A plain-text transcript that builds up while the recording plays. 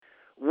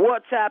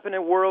What's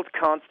happening, world?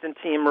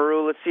 Constantine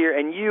Maroulis here,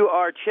 and you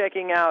are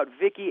checking out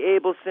Vicki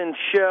Abelson's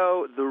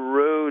show, The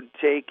Road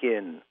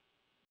Taken.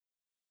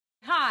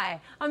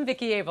 Hi, I'm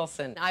Vicki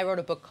Abelson. I wrote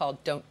a book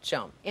called Don't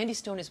Jump. Andy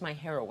Stone is my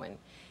heroine,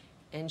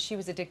 and she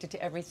was addicted to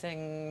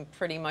everything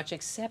pretty much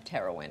except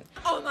heroin.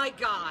 Oh my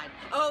God,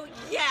 oh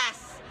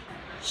yes!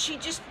 She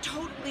just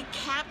totally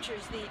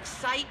captures the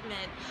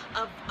excitement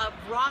of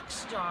rock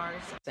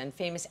stars. And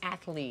famous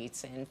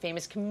athletes and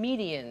famous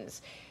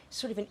comedians.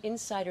 Sort of an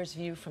insider's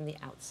view from the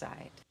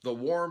outside. The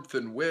warmth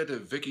and wit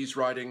of Vicki's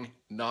writing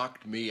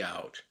knocked me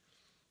out.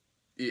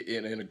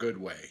 In a good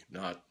way,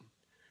 not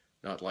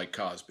like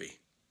Cosby.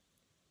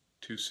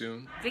 Too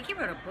soon? Vicki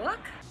wrote a book?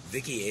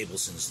 Vicki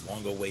Abelson's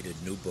long-awaited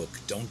new book,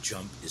 Don't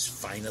Jump, is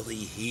finally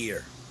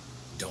here.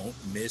 Don't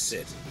miss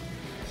it.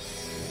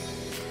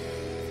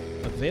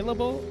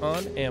 Available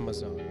on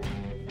Amazon.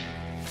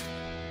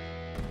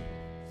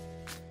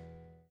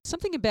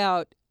 Something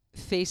about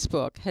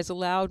Facebook has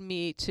allowed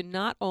me to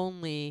not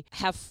only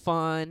have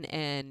fun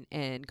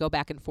and go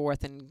back and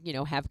forth and, you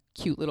know, have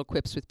cute little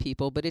quips with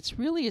people, but it's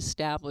really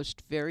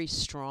established very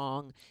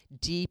strong,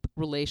 deep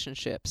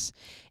relationships.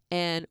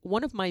 And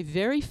one of my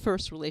very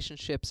first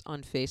relationships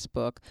on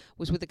Facebook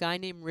was with a guy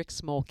named Rick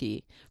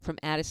Smolke from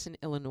Addison,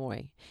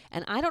 Illinois.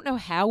 And I don't know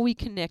how we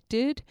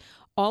connected.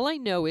 All I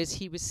know is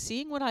he was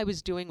seeing what I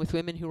was doing with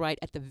Women Who Write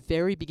at the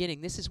very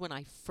beginning. This is when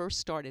I first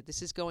started.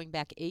 This is going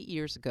back 8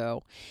 years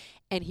ago.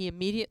 And he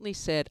immediately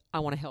said, I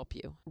want to help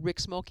you. Rick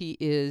Smolke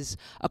is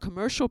a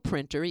commercial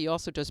printer. He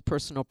also does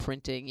personal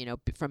printing, you know,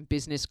 from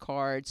business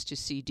cards to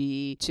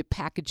CD to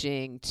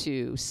packaging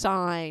to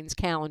signs,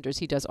 calendars.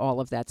 He does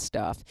all of that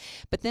stuff.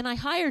 But then I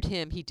hired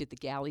him. He did the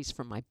galleys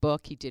for my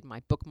book. He did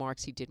my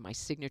bookmarks. He did my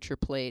signature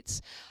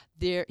plates.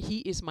 He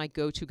is my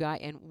go-to guy.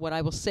 And what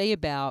I will say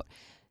about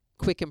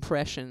Quick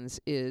Impressions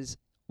is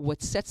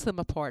what sets them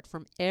apart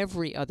from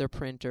every other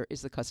printer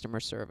is the customer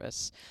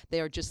service. They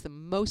are just the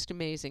most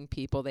amazing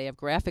people. They have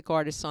graphic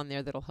artists on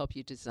there that'll help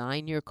you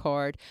design your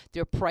card.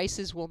 Their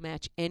prices will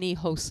match any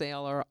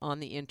wholesaler on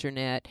the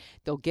internet.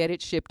 They'll get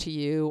it shipped to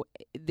you.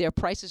 Their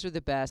prices are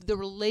the best. The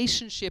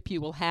relationship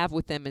you will have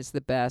with them is the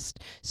best.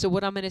 So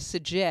what I'm going to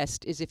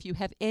suggest is if you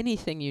have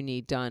anything you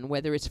need done,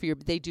 whether it's for your,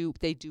 they do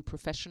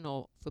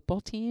professional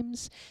football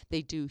teams,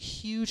 they do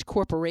huge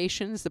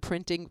corporations, the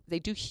printing, they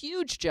do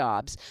huge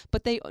jobs,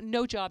 but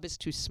no job is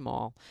too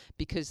small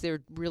because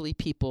they're really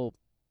people.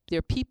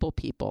 They're people.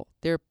 What's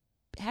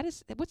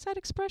that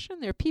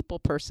expression? They're people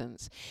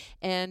persons.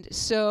 And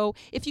so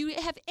if you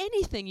have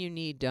anything you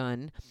need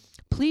done,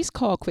 please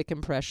call Quick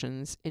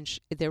Impressions.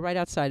 They're right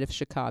outside of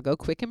Chicago,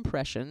 Quick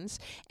Impressions,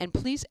 and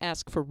please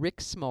ask for Rick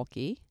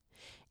Smolke.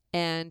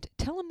 And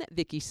tell him that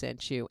Vicki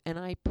sent you, and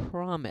I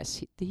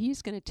promise they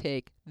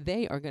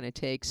are going to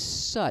take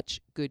such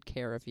good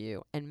care of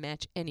you and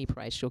match any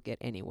price you'll get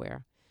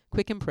anywhere.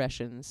 Quick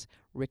Impressions,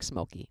 Rick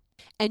Smolke.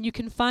 And you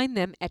can find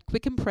them at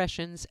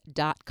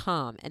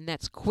quickimpressions.com, and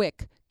that's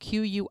quick,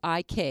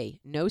 Q-U-I-K,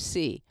 no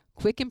C,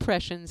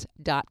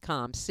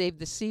 quickimpressions.com. Save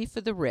the C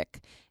for the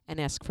Rick and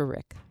ask for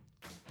Rick.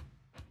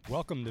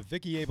 Welcome to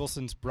Vicki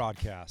Abelson's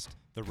broadcast,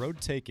 The Road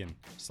Taken,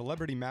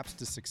 Celebrity Maps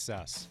to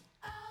Success.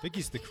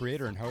 Vicki's the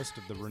creator and host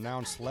of the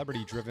renowned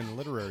celebrity-driven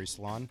literary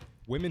salon,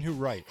 Women Who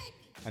Write,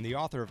 and the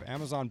author of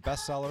Amazon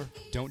bestseller,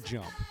 Don't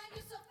Jump.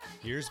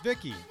 Here's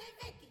Vicki.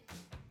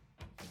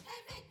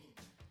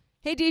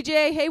 Hey,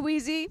 DJ. Hey,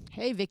 Wheezy.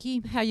 Hey, Vicki.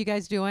 How you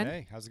guys doing?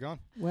 Hey, how's it going?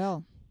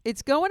 Well,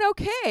 it's going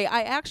okay.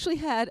 I actually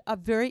had a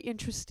very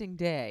interesting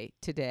day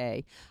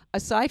today.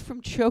 Aside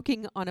from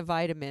choking on a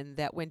vitamin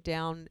that went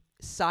down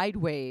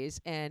sideways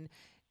and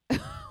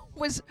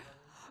was...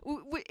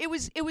 It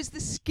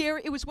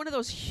was one of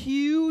those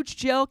huge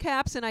gel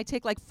caps, and I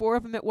take like 4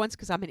 of them at once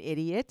because I'm an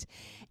idiot.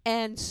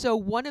 And so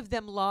one of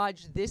them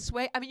lodged this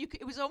way. I mean,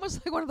 it was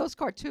almost like one of those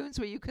cartoons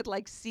where you could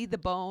like see the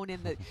bone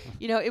in the,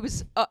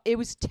 it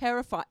was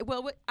terrifying.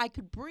 Well, I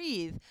could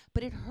breathe,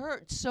 but it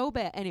hurt so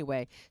bad.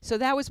 Anyway, so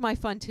that was my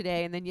fun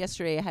today. And then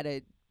yesterday I had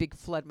a big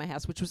flood in my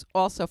house, which was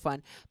also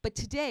fun. But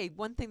today,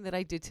 one thing that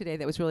I did today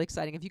that was really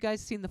exciting. Have you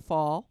guys seen The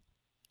Fall?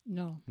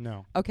 No.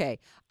 Okay.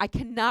 I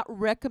cannot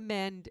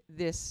recommend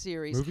this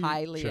series Movie?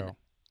 highly. Show?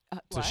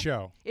 It's a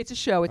show. It's a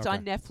show. It's Okay.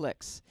 on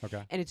Netflix.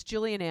 Okay. And it's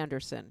Gillian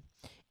Anderson.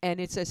 And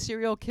it's a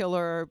serial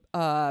killer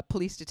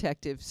police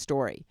detective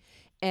story.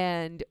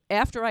 And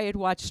after I had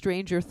watched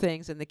Stranger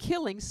Things and The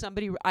Killing,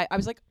 I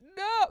was like,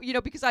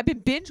 no, because I've been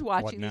binge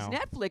watching these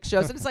Netflix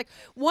shows. And it's like,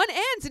 one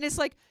ends and it's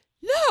like,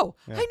 no,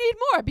 I need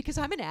more because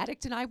I'm an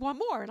addict and I want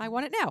more and I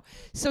want it now.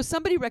 So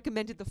somebody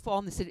recommended The Fall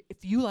and they said,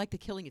 if you like The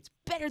Killing, it's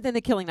better than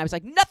The Killing. And I was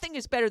like, nothing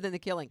is better than The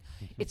Killing.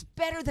 It's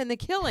better than The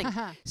Killing.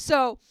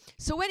 So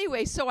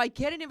anyway, I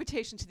get an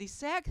invitation to these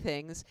SAG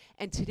things,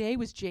 and today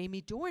was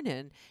Jamie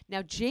Dornan.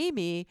 Now,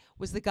 Jamie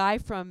was the guy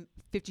from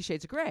 50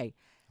 Shades of Grey.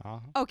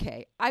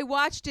 Okay, I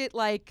watched it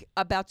like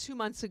about 2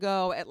 months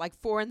ago at like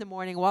 4 a.m.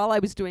 while I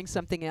was doing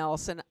something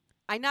else, and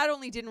I not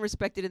only didn't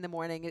respect it in the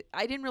morning,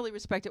 I didn't really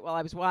respect it while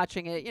I was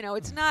watching it.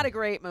 It's not a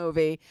great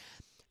movie.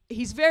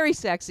 He's very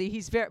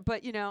sexy.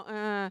 But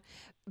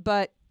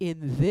in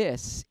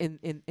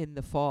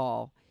The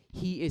Fall,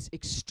 He is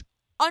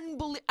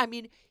unbelievable. I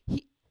mean,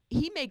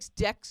 he makes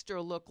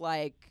Dexter look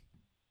like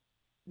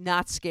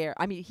not scary.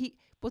 I mean,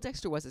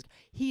 Dexter wasn't.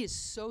 He is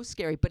so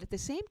scary, but at the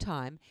same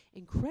time,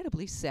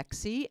 incredibly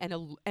sexy and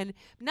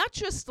not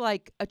just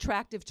like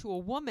attractive to a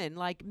woman.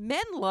 Like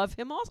men love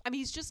him also. I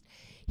mean,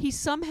 he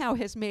somehow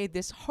has made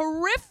this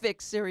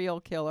horrific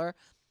serial killer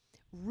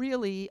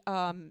really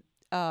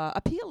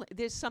appealing.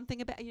 There's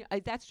something about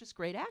that's just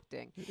great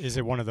acting. Is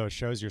it one of those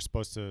shows you're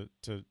supposed to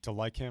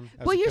like him?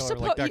 As Well, a you're killer,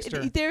 like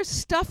Dexter? There's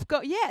stuff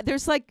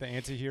there's like The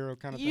anti-hero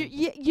kind of thing?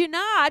 you're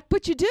not,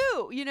 but you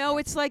do. You know,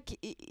 it's like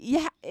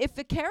if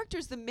the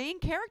character's the main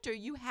character,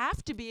 you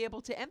have to be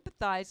able to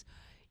empathize.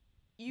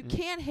 You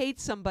can't hate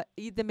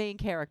the main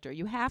character.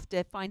 You have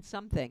to find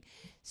something.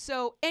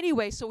 So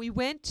anyway, we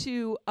went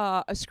to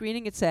a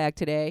screening at SAG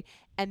today,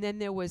 and then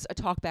there was a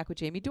talk back with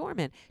Jamie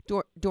Dornan,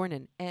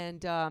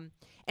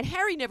 and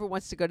Harry never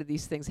wants to go to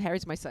these things.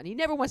 Harry's my son. He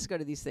never wants to go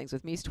to these things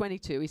with me. He's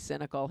 22. He's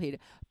cynical.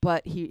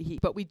 But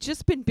we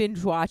just been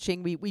binge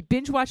watching. We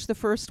binge watched the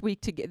first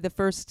week the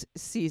first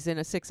season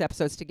of 6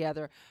 episodes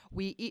together.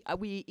 We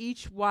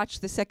each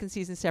watched the second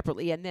season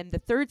separately, and then the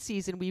third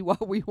season we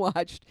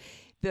watched.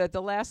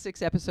 The last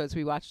 6 episodes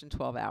we watched in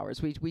 12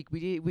 hours.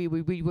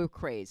 We were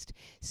crazed.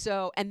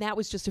 So, and that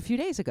was just a few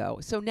days ago.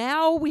 So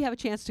now we have a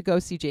chance to go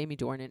see Jamie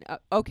Dornan.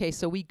 Okay,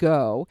 so we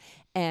go,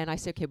 and I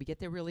said, okay, we get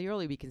there really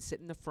early. We can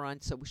sit in the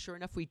front. So sure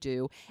enough, we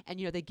do. And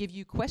they give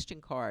you question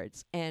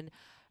cards. And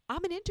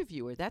I'm an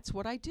interviewer. That's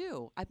what I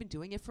do. I've been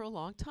doing it for a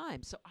long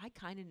time. So I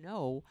kind of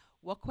know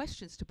what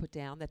questions to put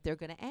down that they're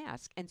going to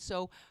ask. And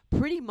so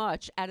pretty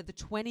much out of the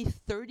 20,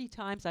 30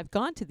 times I've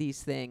gone to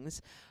these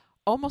things,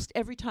 almost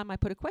every time I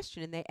put a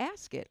question in, they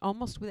ask it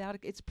almost without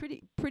it. It's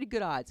pretty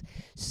good odds.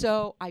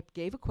 So I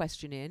gave a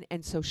question in,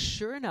 and so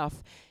sure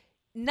enough,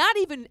 not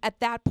even at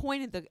that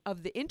point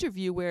of the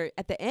interview where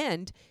at the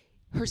end,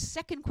 her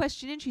second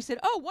question in, she said,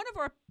 "Oh, one of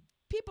our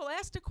people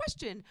asked a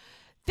question,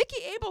 Vicki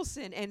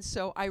Abelson." And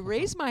so I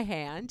raise my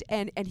hand,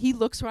 and he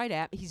looks right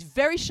at me. He's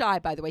very shy,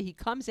 by the way. He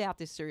comes out,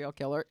 this serial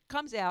killer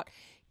comes out,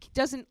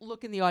 doesn't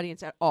look in the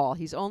audience at all.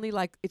 He's only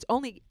it's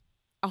only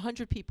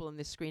 100 people in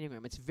this screening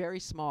room. It's very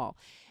small.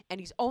 And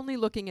he's only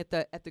looking at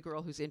the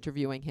girl who's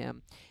interviewing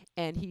him.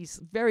 And he's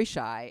very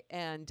shy.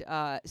 And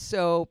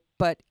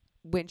but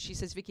when she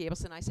says Vicki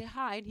Abelson, I say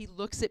hi, and he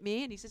looks at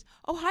me and he says,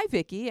 "Oh, hi,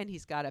 Vicki." And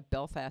he's got a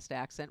Belfast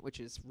accent,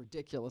 which is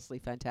ridiculously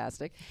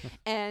fantastic.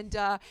 And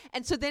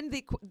so then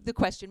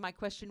my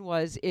question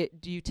was,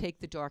 do you take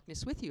the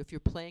darkness with you? If you're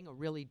playing a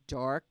really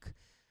dark,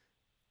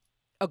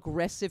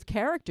 aggressive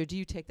character, do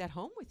you take that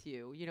home with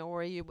you,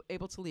 or are you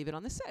able to leave it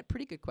on the set?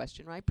 Pretty good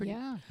question, right?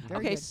 Yeah.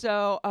 Okay, Good.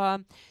 so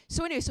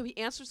anyway, so he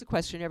answers the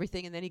question and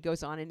everything, and then he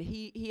goes on, and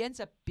he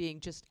ends up being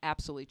just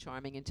absolutely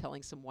charming and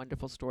telling some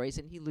wonderful stories,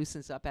 and he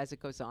loosens up as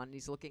it goes on, and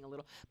he's looking a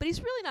little, but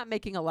he's really not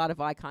making a lot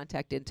of eye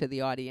contact into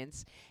the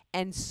audience.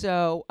 And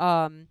so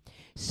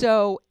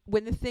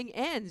when the thing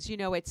ends,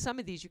 at some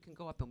of these you can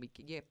go up and we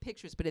can get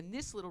pictures, but in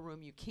this little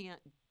room you can't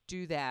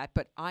do that.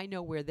 But I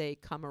know where they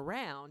come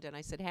around, and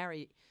I said,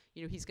 "Harry,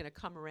 he's going to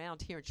come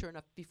around here." And sure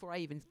enough, before I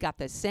even got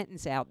the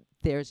sentence out,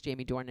 there's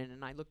Jamie Dornan.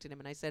 And I looked at him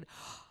and I said,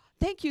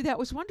 "Thank you, that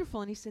was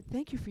wonderful." And he said,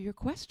 "Thank you for your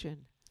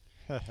question."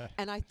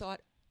 And I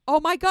thought, oh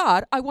my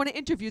God, I want to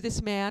interview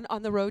this man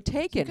on The Road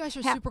Taken. You guys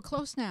are super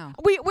close now.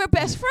 We're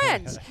best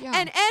friends. Yeah.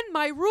 And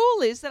my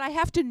rule is that I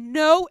have to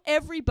know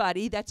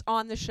everybody that's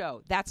on the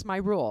show. That's my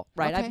rule,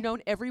 right? Okay. I've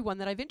known everyone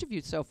that I've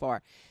interviewed so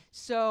far.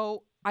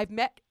 So I've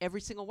met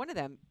every single one of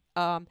them.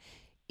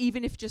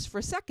 Even if just for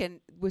a second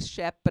with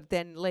Shep, but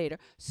then later.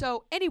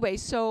 So anyway,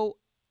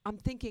 I'm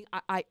thinking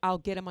I'll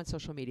get him on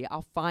social media.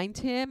 I'll find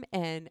him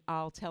and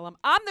I'll tell him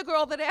I'm the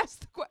girl that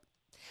asked the question.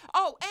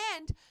 Oh,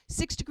 and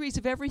 6 Degrees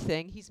of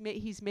Everything. He's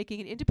making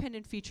an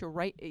independent feature.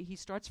 Right, he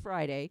starts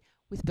Friday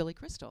with Billy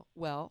Crystal.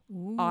 Well,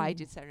 Ooh. I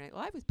did Saturday Night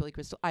Live with Billy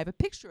Crystal. I have a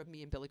picture of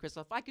me and Billy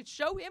Crystal. If I could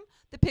show him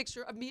the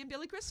picture of me and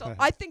Billy Crystal,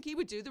 I think he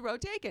would do The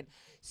Road Taken.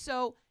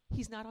 So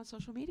he's not on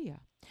social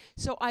media.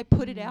 So I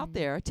put it out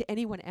there to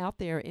anyone out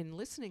there in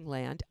listening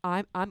land.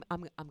 I'm going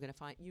to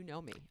find,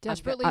 me.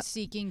 Desperately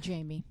seeking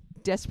Jamie.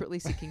 Desperately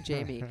seeking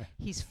Jamie.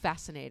 He's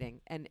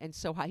fascinating and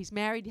so high. He's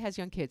married, has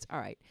young kids. All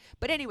right.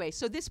 But anyway,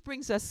 so this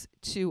brings us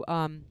to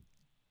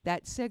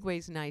that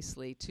segues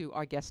nicely to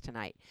our guest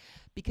tonight,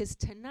 because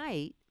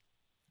tonight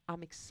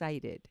I'm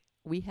excited.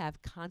 We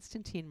have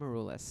Constantine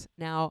Maroulis.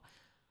 Now,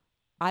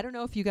 I don't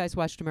know if you guys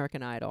watched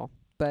American Idol,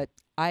 but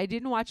I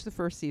didn't watch the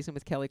first season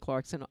with Kelly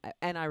Clarkson,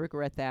 and I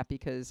regret that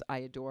because I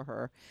adore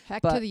her.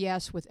 Heck to the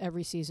yes with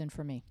every season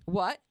for me.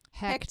 What?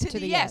 Heck to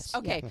the yes.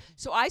 Okay,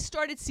 so I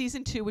started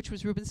season 2, which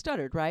was Ruben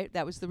Studdard, right?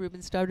 That was the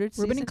Ruben Studdard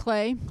season. Ruben and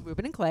Clay.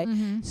 Ruben and Clay.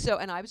 Mm-hmm. So,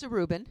 and I was a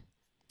Ruben.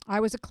 I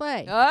was a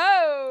Clay.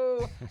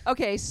 Oh!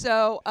 Okay,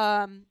 so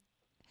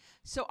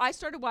I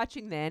started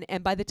watching then,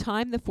 and by the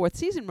time the 4th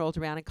season rolled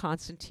around and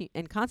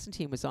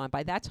Constantine was on,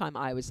 by that time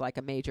I was like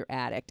a major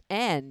addict.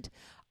 And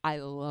I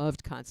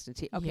loved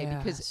Constantine. Okay,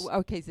 because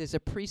there's a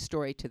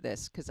pre-story to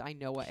this because I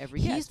know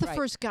every He's the right?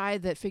 first guy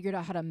that figured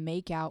out how to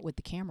make out with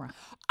the camera.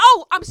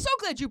 Oh, I'm so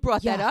glad you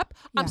brought that up.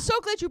 Yeah. I'm so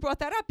glad you brought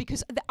that up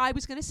because I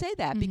was going to say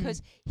that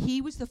because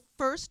he was the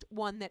first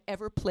one that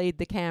ever played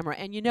the camera.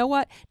 And you know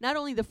what? Not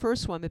only the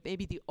first one, but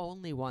maybe the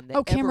only one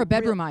that camera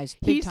bedroomized.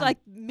 He's like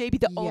maybe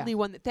the only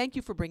one that. Thank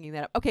you for bringing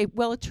that up. Okay,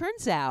 well, it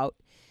turns out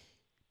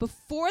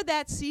before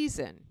that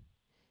season,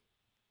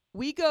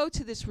 we go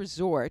to this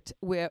resort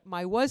where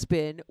my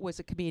husband is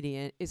a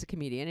comedian,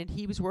 and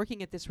he was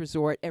working at this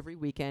resort every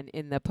weekend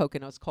in the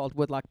Poconos called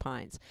Woodloch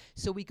Pines.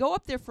 So we go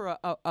up there for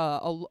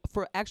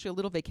for actually a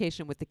little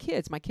vacation with the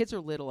kids. My kids are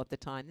little at the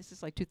time. This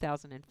is like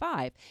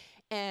 2005,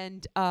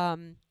 and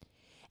the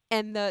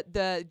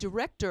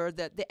director,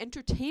 the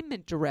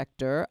entertainment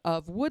director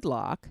of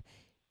Woodloch,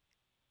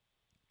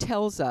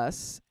 tells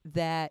us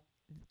that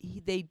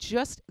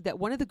that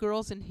one of the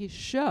girls in his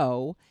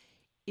show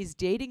is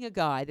dating a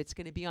guy that's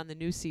going to be on the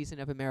new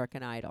season of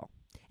American Idol.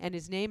 And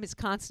his name is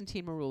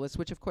Constantine Maroulis,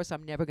 which, of course,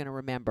 I'm never going to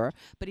remember.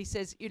 But he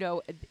says,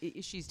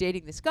 she's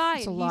dating this guy.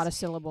 It's a lot of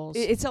syllables.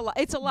 It's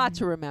a lot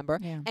to remember.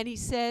 Yeah. And he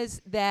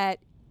says that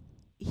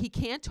he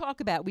can't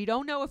talk about. We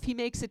don't know if he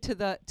makes it to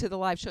the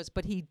live shows,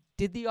 but he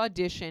did the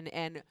audition,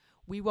 and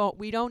we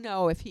don't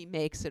know if he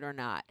makes it or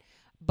not.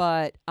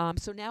 But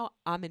so now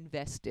I'm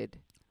invested,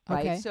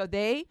 right? Okay. So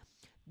they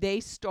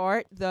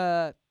start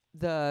the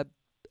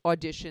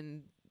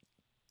audition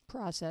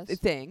process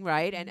thing,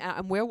 right?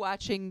 And we're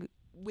watching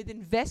with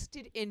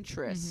invested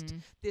interest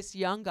this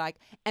young guy.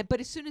 But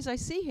as soon as I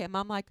see him,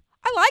 I'm like,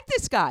 I like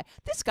this guy.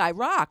 This guy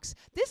rocks.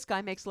 This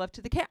guy makes love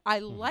to the cat. I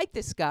like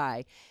this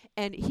guy.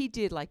 And he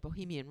did like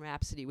Bohemian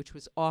Rhapsody, which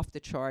was off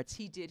the charts.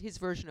 He did his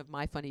version of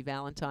My Funny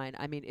Valentine.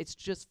 I mean, it's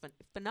just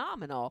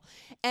phenomenal.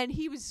 And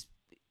he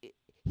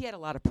had a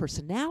lot of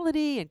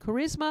personality and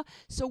charisma.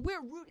 So we're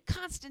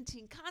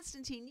Constantine,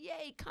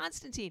 yay,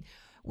 Constantine.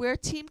 We're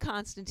Team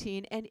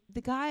Constantine, and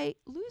the guy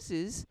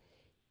loses,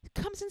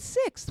 comes in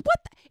sixth.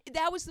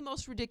 That was the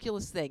most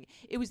ridiculous thing.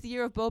 It was the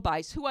year of Bo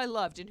Bice, who I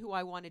loved and who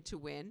I wanted to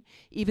win,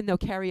 even though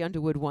Carrie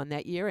Underwood won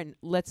that year, and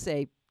let's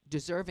say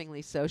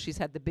deservingly so. She's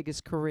had the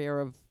biggest career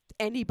of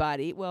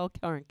anybody. Well,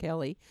 Karen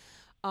Kelly.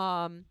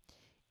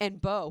 And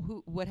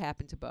Bo, what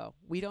happened to Bo?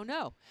 We don't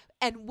know.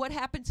 And what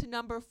happened to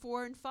number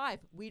 4 and 5?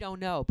 We don't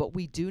know. But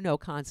we do know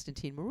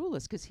Constantine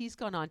Maroulis because he's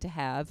gone on to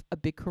have a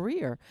big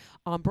career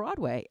on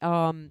Broadway,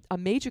 a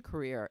major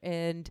career.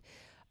 And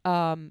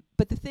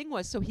but the thing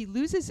was, so he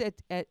loses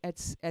at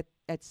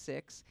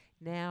 6.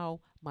 Now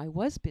my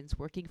husband's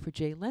working for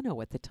Jay Leno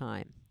at the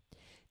time.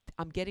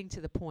 I'm getting to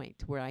the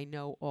point where I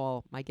know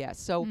all my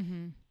guests. So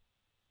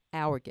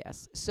our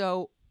guests.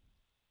 So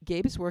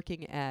Gabe is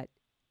working at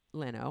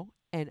Leno.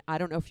 And I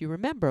don't know if you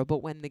remember,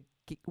 but when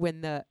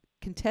the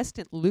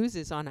contestant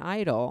loses on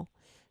Idol,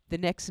 the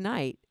next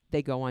night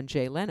they go on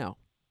Jay Leno.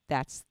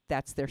 That's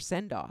their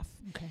send-off,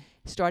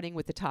 starting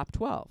with the top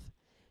 12.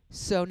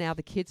 So now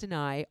the kids and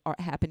I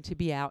happen to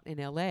be out in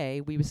L.A.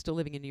 We were still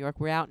living in New York.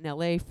 We're out in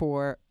L.A.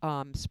 for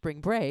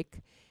spring break,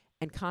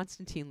 and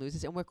Constantine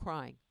loses, and we're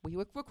crying.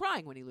 We're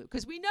crying when he loses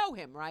because we know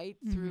him, right,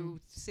 through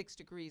 6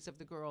 Degrees of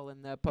the Girl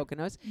in the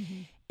Poconos,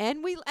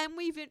 and we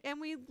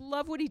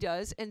love what he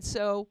does, and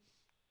so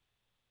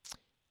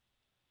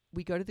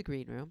we go to the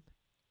green room,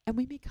 and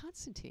we meet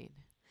Constantine.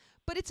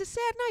 But it's a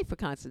sad night for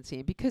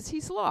Constantine because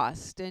he's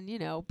lost, and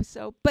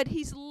but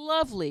he's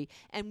lovely,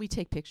 and we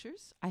take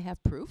pictures. I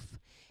have proof,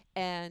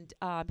 and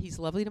he's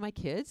lovely to my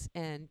kids,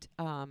 and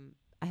I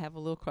have a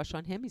little crush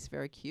on him. He's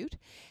very cute,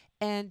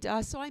 and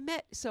so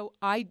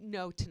I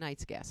know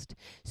tonight's guest.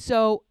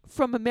 So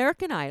from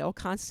American Idol,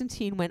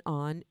 Constantine went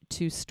on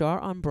to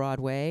star on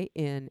Broadway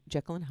in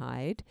Jekyll and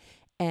Hyde,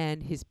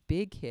 and his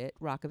big hit,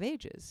 Rock of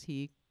Ages.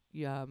 He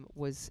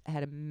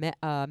had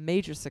a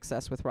major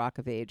success with Rock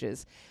of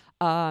Ages.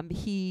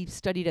 He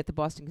studied at the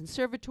Boston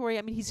Conservatory.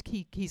 I mean,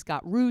 he's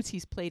got roots.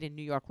 He's played in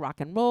New York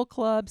rock and roll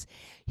clubs.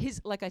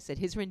 Like I said,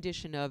 his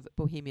rendition of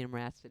Bohemian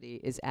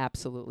Rhapsody is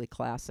absolutely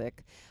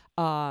classic.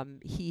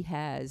 He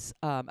has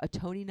a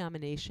Tony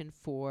nomination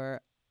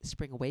for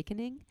Spring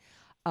Awakening.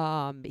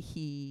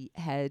 He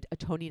had a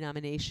Tony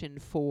nomination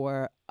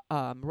for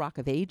Rock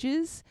of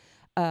Ages.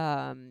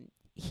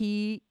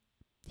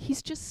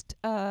 He's just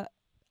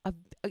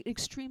an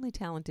extremely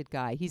talented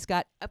guy. He's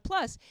got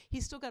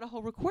he's still got a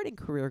whole recording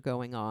career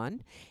going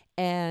on,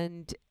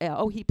 and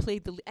he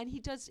played and he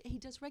does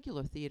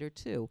regular theater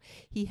too.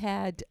 He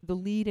had the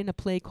lead in a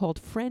play called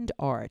Friend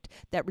Art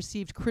that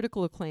received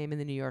critical acclaim in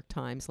the New York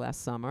Times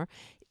last summer.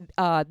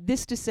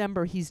 This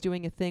December, he's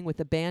doing a thing with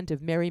a band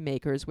of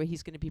merrymakers where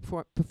he's going to be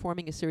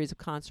performing a series of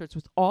concerts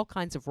with all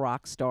kinds of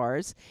rock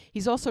stars.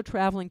 He's also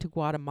traveling to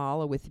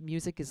Guatemala with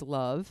Music is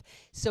Love.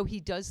 So he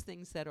does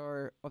things that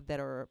are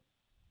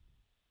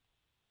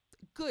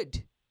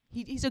good.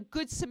 He's a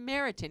good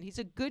Samaritan. He's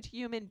a good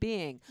human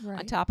being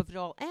on top of it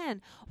all. And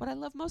what I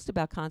love most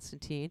about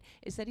Constantine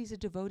is that he's a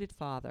devoted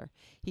father.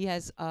 He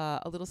has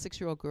a little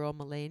 6-year-old girl,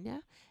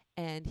 Melania,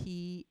 and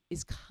he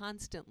is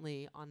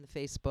constantly on the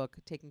Facebook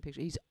taking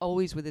pictures. He's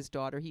always with his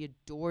daughter. He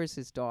adores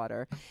his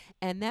daughter.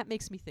 And that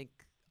makes me think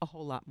a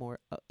whole lot more.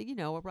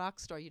 A rock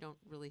star, you don't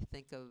really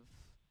think of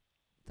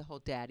the whole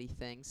daddy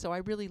thing. So I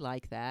really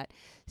like that.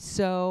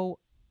 So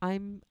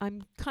I'm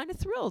kind of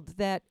thrilled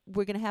that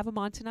we're going to have him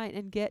on tonight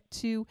and get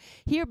to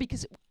hear,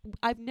 because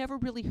I've never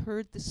really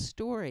heard the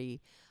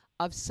story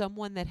of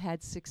someone that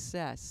had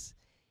success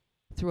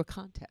through a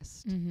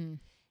contest. Mm-hmm.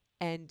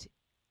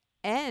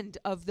 And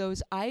of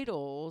those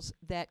idols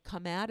that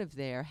come out of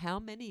there, how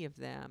many of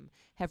them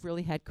have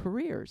really had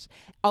careers?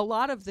 A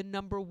lot of the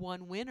number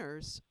one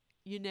winners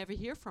you never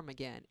hear from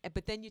again.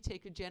 But then you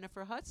take a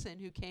Jennifer Hudson,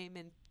 who came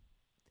in,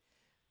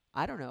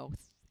 I don't know,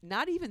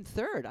 not even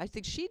third. I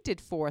think she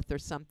did fourth or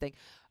something.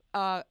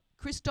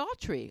 Chris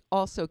Daughtry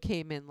also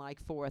came in like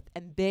fourth,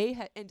 and they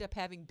end up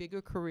having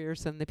bigger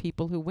careers than the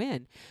people who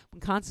win.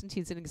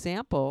 Constantine's an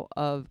example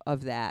of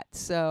that.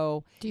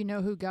 So, Do you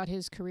know who got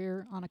his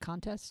career on a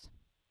contest?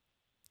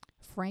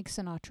 Frank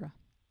Sinatra.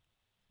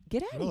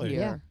 Get out of Really? here.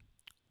 Yeah.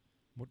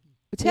 What?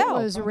 Tell.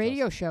 It was a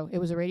radio show. It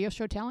was a radio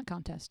show talent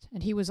contest.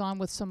 And he was on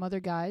with some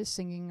other guys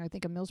singing, I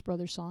think, a Mills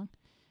Brothers song.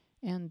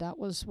 And that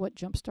was what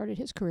jump-started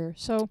his career.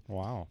 So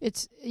Wow.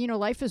 it's,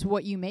 life is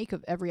what you make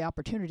of every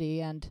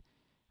opportunity. And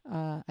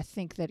I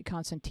think that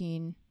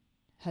Constantine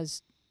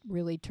has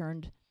really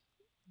turned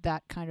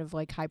that kind of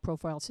like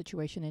high-profile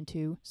situation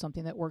into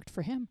something that worked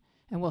for him.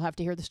 And we'll have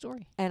to hear the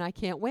story. And I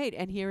can't wait.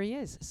 And here he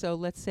is. So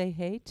let's say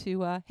hey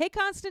to, hey,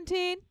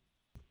 Constantine.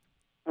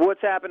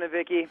 What's happening,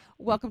 Vicky?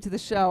 Welcome to the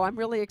show. I'm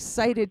really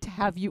excited to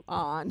have you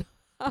on.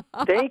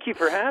 Thank you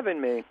for having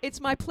me. It's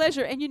my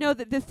pleasure. And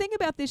the thing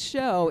about this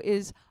show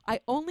is I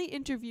only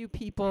interview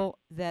people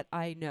that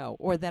I know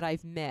or that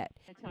I've met.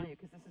 I tell you,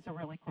 because this is a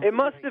really cool It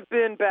must have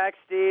been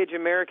backstage,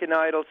 American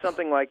Idol,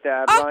 something like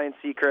that. Ryan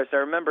Seacrest. I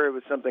remember it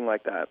was something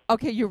like that.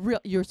 Okay,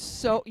 you're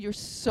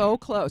so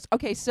close.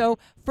 Okay, so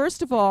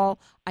first of all,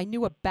 I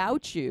knew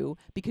about you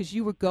because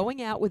you were going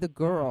out with a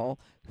girl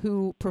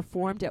who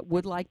performed at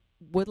Woodlock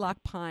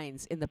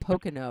Pines in the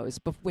Poconos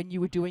when you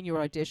were doing your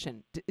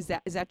audition. Is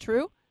that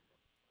true?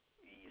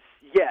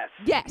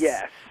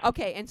 Yes.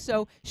 Okay, and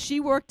so she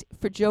worked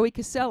for Joey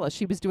Casella.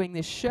 She was doing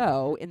this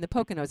show in the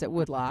Poconos at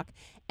Woodlock,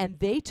 and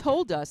they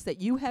told us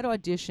that you had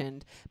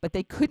auditioned, but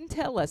they couldn't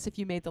tell us if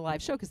you made the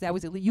live show because that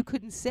was you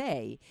couldn't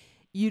say.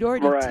 You'd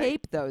already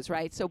taped those,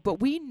 right? So, but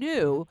we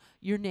knew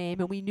your name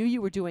and we knew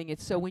you were doing it.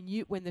 So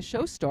when the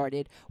show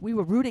started, we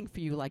were rooting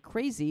for you like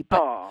crazy.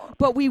 But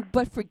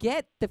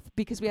forget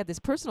because we had this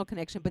personal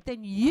connection. But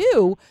then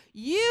you,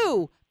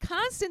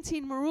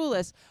 Constantine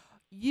Maroulis,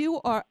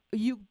 you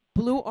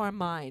blew our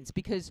minds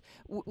because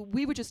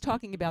we were just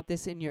talking about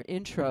this in your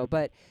intro,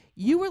 but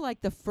you were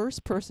like the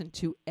first person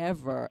to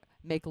ever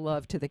make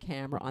love to the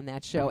camera on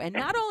that show. And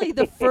not only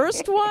the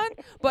first one,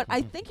 but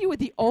I think you were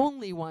the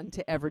only one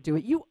to ever do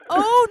it. You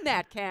own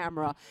that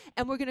camera.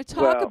 And we're going to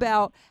talk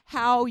about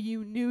how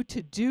you knew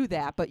to do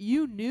that, but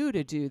you knew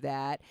to do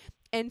that.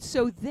 And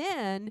so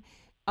then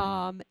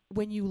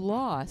when you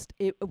lost,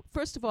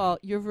 first of all,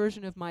 your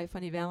version of My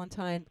Funny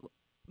Valentine,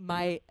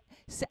 my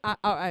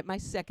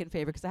second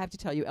favorite, because I have to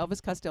tell you,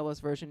 Elvis Costello's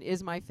version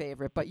is my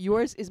favorite, but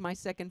yours is my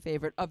second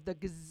favorite of the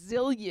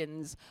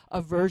gazillions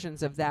of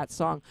versions of that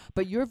song.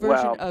 But your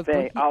version of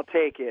I'll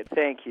take it.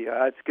 Thank you.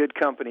 It's good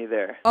company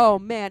there. Oh,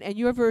 man. And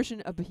your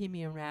version of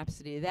Bohemian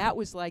Rhapsody, that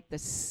was like the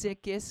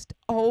sickest.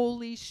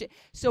 Holy shit.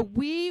 So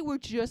we were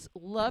just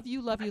love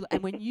you.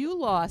 And when you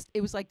lost,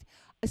 it was like,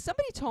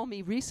 somebody told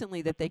me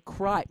recently that they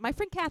cried. My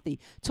friend Kathy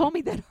told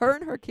me that her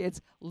and her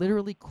kids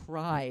literally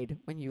cried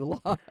when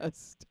you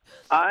lost.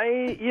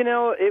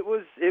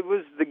 It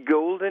was the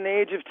golden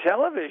age of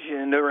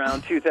television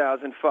around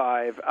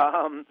 2005.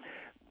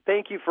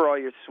 Thank you for all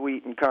your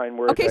sweet and kind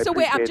words. Okay, so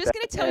wait, I'm just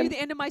going to tell you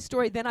the end of my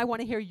story, then I want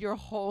to hear your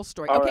whole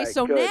story. All okay, right,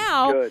 so good,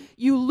 now good.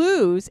 you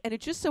lose, and it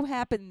just so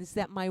happens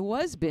that my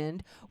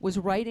husband was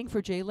writing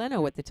for Jay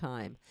Leno at the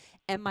time.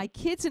 And my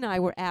kids and I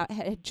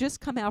had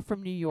just come out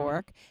from New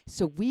York,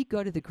 so we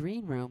go to the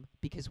green room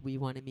because we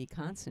want to meet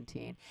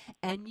Constantine.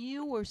 And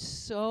you were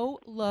so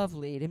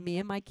lovely to me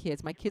and my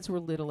kids. My kids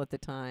were little at the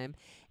time.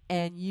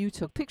 And you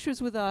took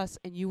pictures with us,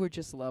 and you were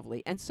just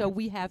lovely. And so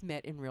we have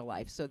met in real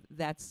life. So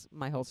that's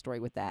my whole story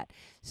with that.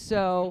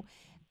 So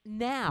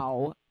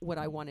now what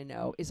I want to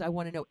know is I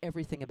want to know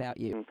everything about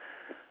you.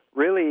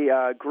 Really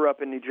grew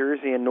up in New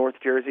Jersey, in North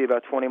Jersey,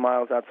 about 20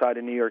 miles outside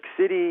of New York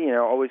City.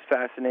 Always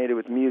fascinated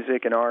with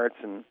music and arts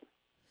and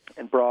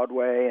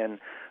Broadway and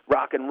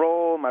rock and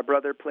roll. My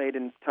brother played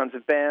in tons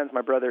of bands.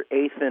 My brother,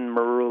 Ethan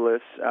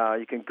Maroulis,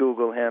 you can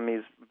Google him.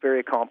 He's a very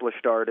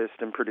accomplished artist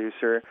and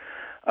producer,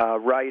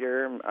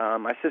 writer.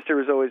 My sister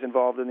was always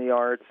involved in the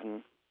arts,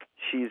 and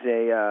she's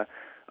a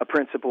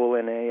principal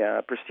in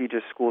a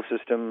prestigious school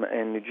system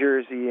in New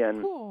Jersey.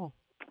 And cool.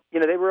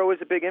 They were always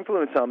a big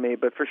influence on me,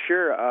 but for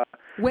sure.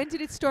 When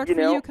did it start for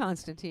you,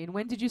 Constantine?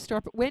 When did you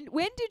start? When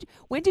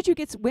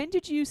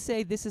did you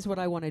say this is what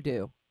I want to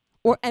do?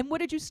 And what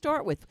did you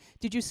start with?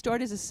 Did you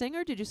start as a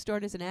singer? Did you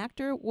start as an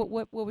actor?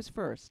 What was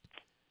first?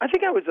 I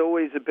think I was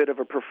always a bit of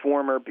a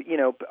performer, but,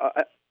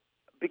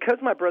 because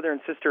my brother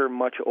and sister are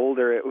much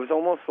older, it was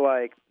almost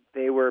like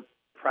they were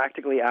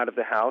practically out of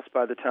the house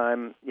by the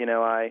time,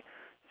 I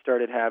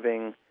started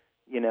having,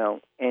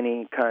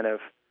 any kind of,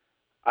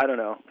 I don't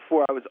know,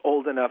 before I was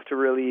old enough to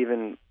really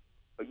even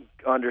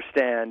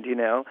understand,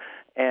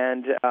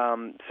 And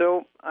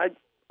so I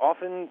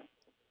often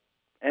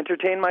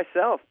entertain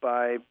myself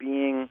by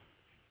being,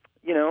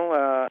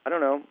 I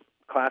don't know,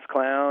 class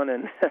clown.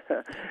 And,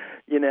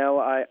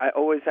 I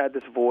always had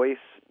this voice,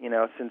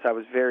 since I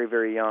was very,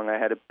 very young. I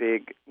had a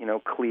big,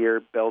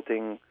 clear,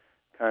 belting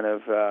kind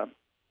of,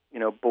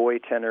 boy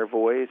tenor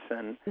voice.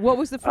 And what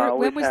was the first?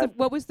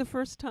 What was the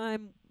first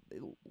time?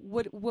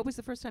 What was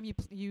the first time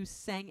you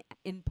sang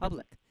in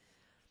public?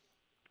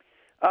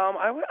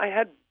 I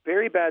had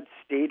very bad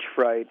stage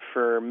fright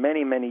for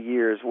many, many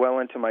years, well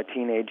into my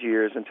teenage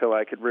years, until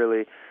I could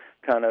really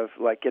kind of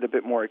like get a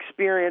bit more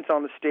experience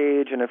on the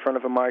stage and in front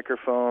of a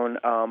microphone.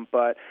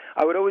 But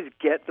I would always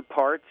get the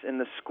parts in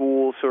the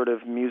school sort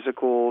of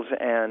musicals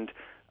and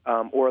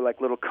or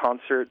like little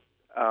concert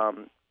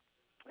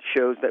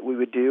shows that we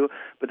would do.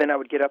 But then I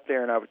would get up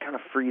there and I would kind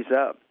of freeze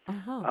up.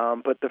 Uh-huh.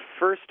 But the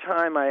first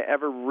time I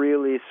ever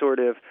really sort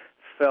of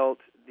felt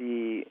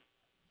the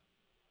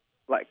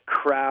like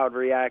crowd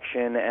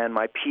reaction and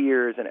my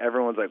peers and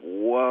everyone's like,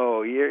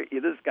 whoa,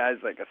 this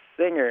guy's like a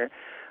singer,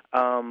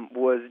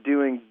 was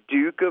doing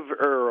Duke of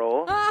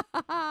Earl.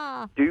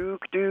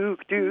 Duke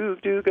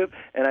of,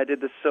 and I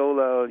did the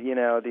solo,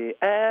 the,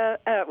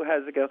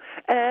 how's it go?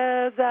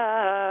 As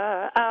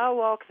I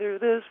walk through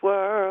this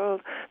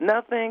world,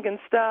 nothing can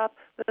stop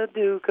the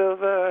Duke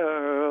of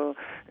Earl.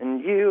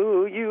 And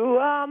you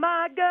are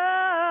my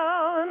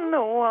girl,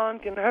 no one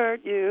can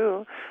hurt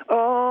you,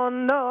 oh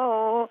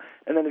no.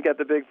 And then it's got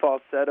the big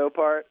falsetto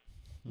part.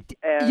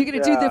 And, you're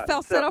going to do the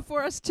falsetto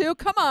for us too?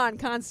 Come on,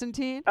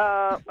 Constantine.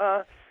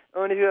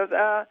 And he goes,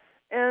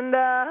 and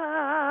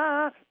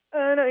then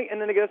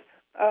he goes,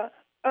 oh,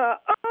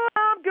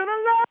 I'm gonna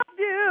love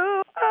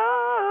you,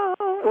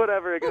 oh,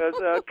 whatever it goes,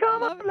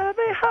 come on, let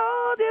me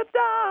hold you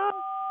down,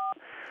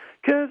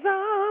 'cause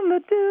I'm the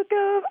Duke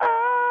of,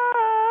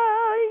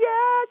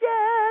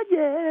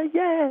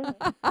 yeah.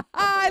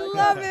 I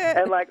love it.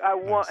 And like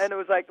and it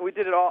was like we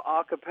did it all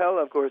a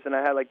cappella, of course, and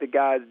I had like the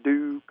guys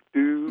Duke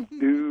of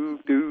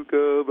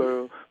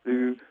Earl,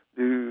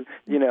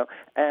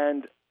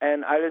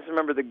 and I just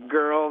remember the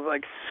girls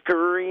like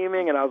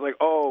screaming, and I was like,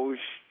 oh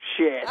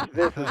shit,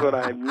 this is what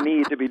I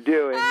need to be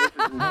doing.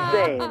 This is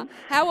insane.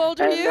 How old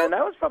are you? And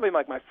that was probably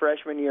like my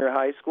freshman year of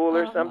high school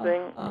or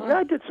something.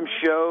 I did some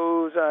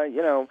shows,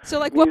 So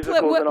like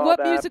musicals and all what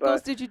that,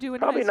 musicals did you do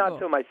in high school? Probably not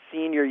till my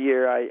senior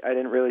year. I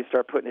didn't really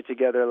start putting it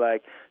together,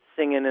 like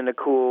singing in a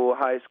cool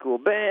high school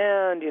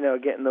band,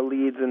 getting the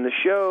leads in the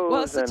shows.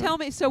 Well, so tell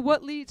me, so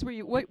what leads were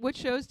you, what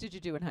shows did you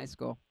do in high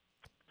school?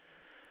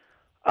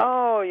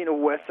 Oh,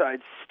 West Side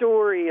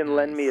Story and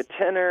Lend Me a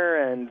Tenor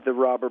and The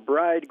Robber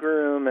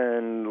Bridegroom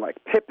and like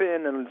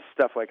Pippin and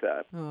stuff like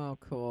that. Oh,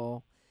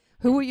 cool.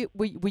 Who were you?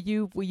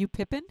 Were you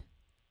Pippin?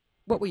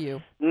 What were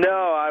you? No,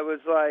 I was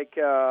like,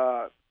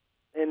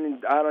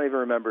 and I don't even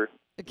remember.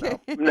 Okay.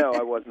 No,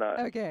 I was not.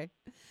 Okay.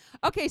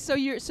 So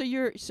you're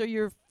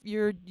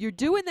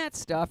doing that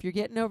stuff. You're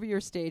getting over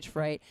your stage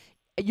fright.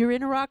 You're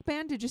in a rock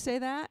band. Did you say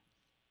that?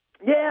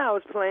 Yeah, I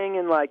was playing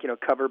in like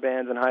cover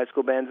bands and high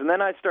school bands, and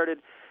then I started.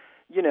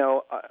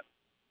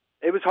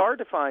 It was hard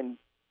to find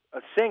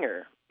a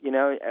singer.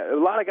 A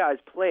lot of guys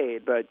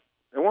played, but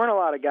there weren't a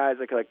lot of guys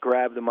that could like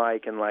grab the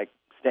mic and like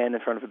stand in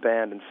front of a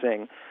band and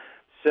sing.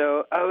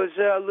 So I was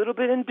a little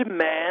bit in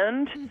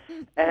demand,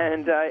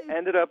 and I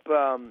ended up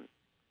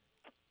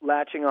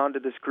latching onto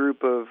this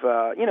group of,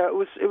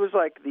 it was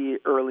like the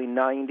early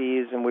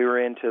 '90s, and we were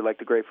into like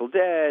the Grateful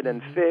Dead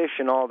and Fish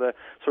and all the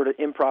sort of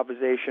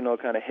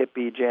improvisational kind of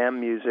hippie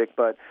jam music,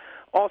 but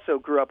also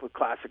grew up with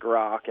classic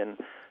rock. And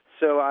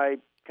so I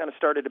kind of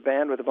started a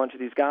band with a bunch of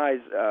these guys.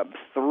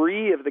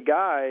 3 of the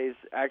guys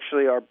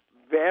actually are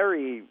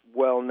very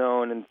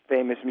well-known and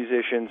famous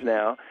musicians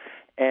now.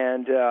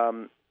 And,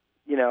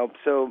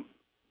 so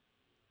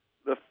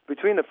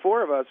between the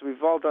 4 of us,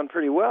 we've all done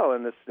pretty well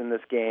in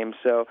this game.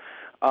 So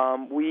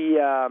we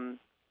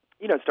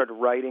started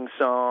writing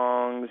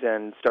songs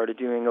and started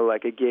doing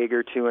like a gig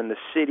or 2 in the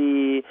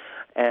city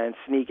and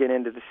sneaking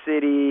into the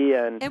city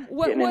and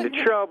getting into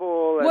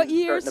trouble and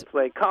starting to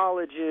play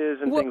colleges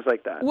and things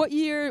like that. What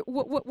year,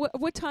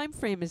 what time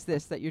frame is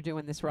this that you're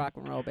doing this rock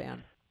and roll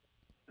band?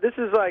 This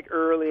is like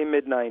early,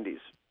 mid-'90s.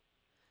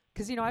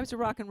 Because, I was a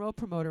rock and roll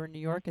promoter in New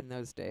York in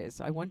those days.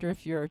 I wonder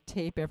if your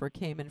tape ever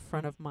came in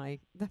front of my...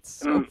 That's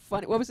so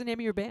funny. What was the name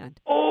of your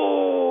band?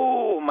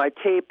 Oh, my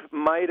tape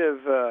might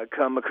have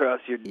come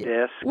across your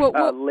desk.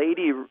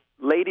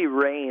 Lady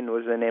Rain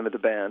was the name of the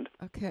band.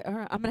 Okay, all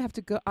right. I'm gonna have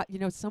to go.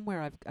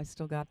 Somewhere I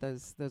still got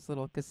those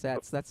little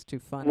cassettes. That's too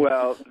funny.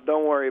 Well,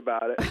 don't worry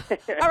about it.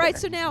 All right.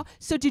 So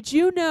did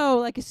you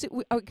know?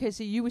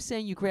 So you were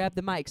saying you grabbed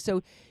the mic.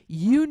 So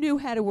you knew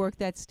how to work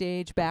that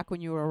stage back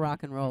when you were a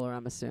rock and roller.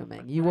 I'm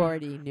assuming you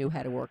already knew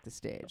how to work the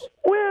stage.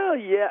 Well,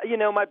 yeah.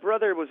 My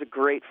brother was a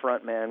great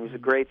front man. He was a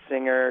great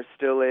singer.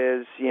 Still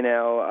is.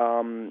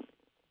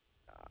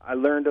 I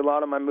learned a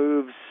lot of my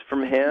moves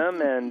from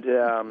him, and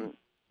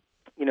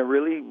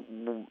really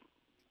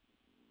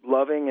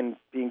loving and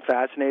being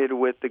fascinated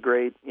with the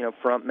great,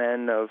 front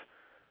men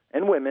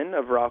and women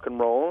of rock and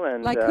roll.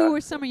 And like, who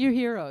are some of your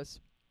heroes?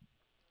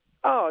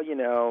 Oh,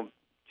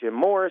 Jim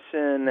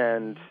Morrison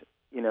and,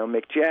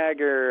 Mick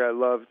Jagger. I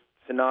love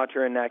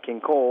Sinatra and Nat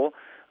King Cole.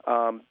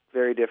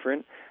 Very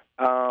different.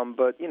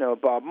 But,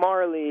 Bob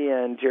Marley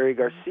and Jerry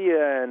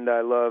Garcia, and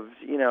I love,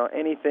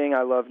 anything.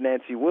 I love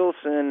Nancy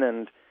Wilson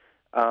and,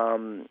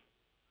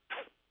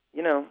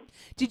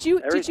 Did you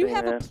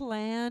have man. a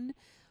plan?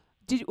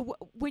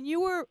 When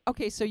you were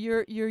so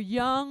you're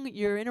young,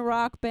 you're in a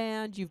rock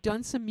band, you've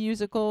done some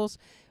musicals.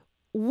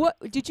 What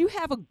did you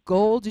have a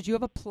goal? Did you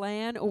have a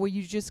plan, or were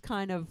you just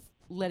kind of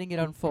letting it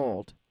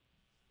unfold?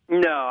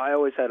 No, I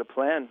always had a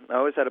plan.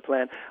 What was the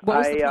plan?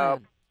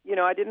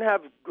 I didn't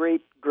have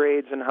great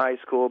grades in high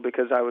school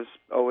because I was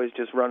always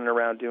just running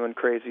around doing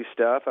crazy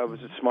stuff. I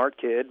was a smart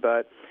kid,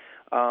 but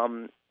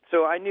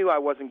so I knew I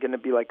wasn't going to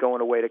be like going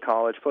away to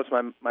college. Plus,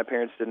 my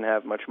parents didn't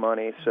have much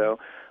money, so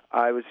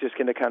I was just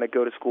going to kind of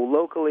go to school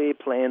locally,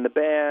 play in the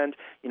band,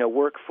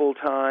 work full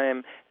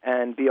time,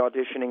 and be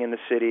auditioning in the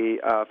city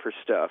for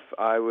stuff.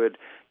 I would,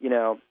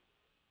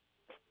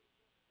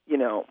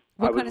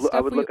 What kind of stuff?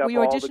 I would look up were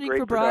you all the auditioning great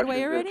for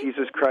Broadway productions already? of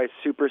Jesus Christ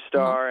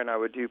Superstar, and I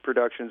would do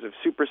productions of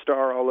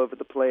Superstar all over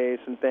the place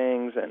and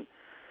things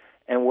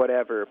and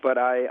whatever. But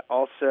I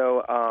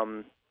also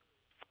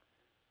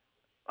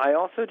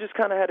just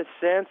kind of had a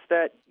sense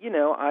that,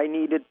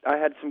 I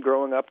had some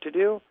growing up to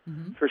do,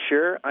 for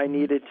sure. I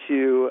needed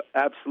to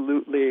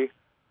absolutely,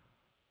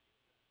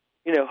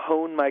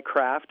 hone my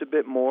craft a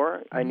bit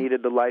more. I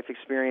needed the life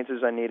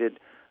experiences. I needed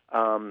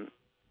a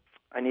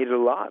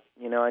lot.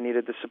 I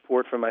needed the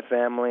support from my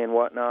family and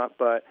whatnot.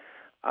 But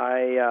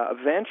I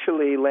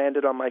eventually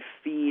landed on my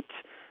feet,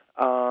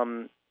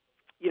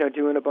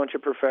 doing a bunch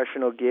of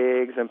professional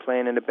gigs and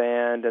playing in a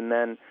band, and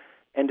then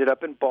ended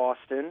up in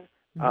Boston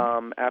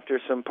after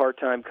some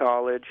part-time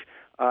college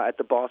at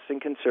the Boston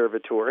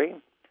Conservatory.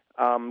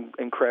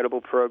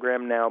 Incredible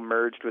program, now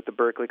merged with the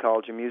Berklee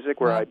College of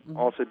Music, where I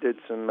also did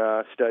some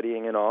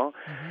studying and all.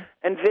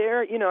 And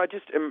there, I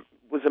just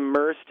was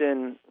immersed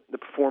in the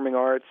performing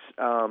arts,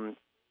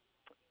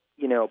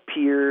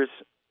 peers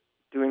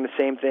doing the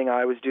same thing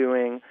I was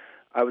doing.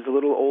 I was a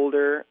little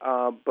older,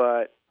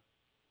 but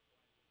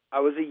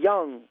I was a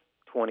young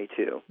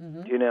 22,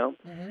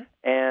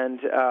 and,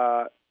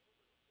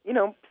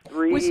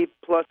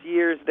 3+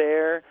 years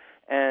there,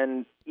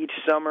 and each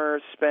summer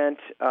spent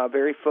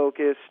very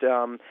focused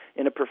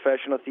in a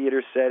professional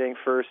theater setting,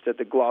 first at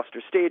the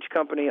Gloucester Stage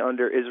Company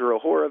under Israel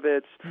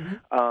Horovitz.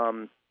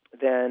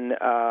 Then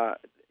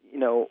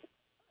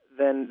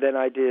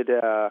I did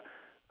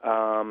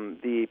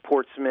the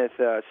Portsmouth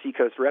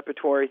Seacoast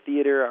Repertory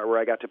Theater, where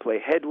I got to play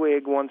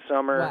Hedwig one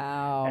summer.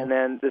 Wow. And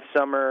then that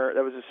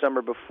was the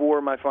summer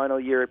before my final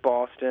year at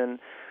Boston.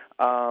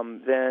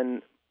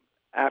 Then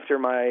after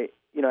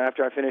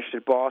after I finished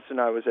at Boston,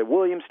 I was at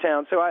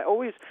Williamstown. So I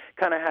always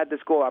kind of had this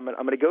goal. I'm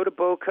going to go to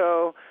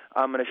BOCO.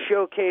 I'm going to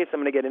showcase. I'm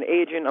going to get an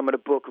agent. I'm going to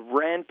book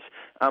Rent.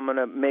 I'm going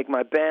to make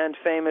my band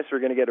famous. We're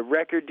going to get a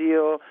record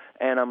deal,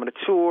 and I'm going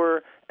to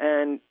tour.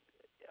 And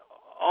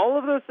all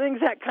of those things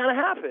that kind of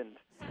happened.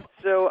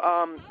 So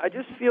I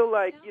just feel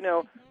like,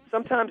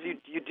 sometimes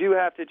you do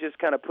have to just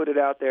kind of put it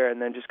out there and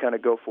then just kind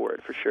of go for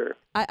it, for sure.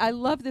 I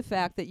love the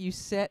fact that you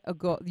set a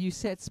goal, you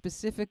set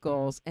specific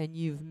goals, and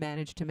you've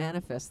managed to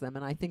manifest them.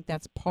 And I think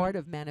that's part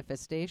of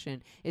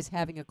manifestation, is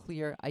having a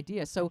clear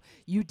idea. So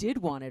you did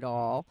want it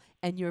all,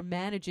 and you're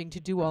managing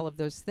to do all of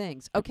those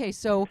things. Okay,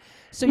 so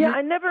yeah,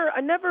 I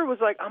never was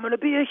like, I'm going to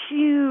be a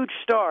huge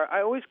star.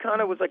 I always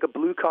kind of was like a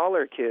blue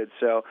collar kid.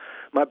 So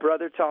my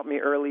brother taught me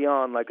early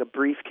on, like, a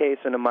briefcase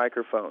and a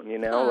microphone.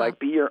 Like,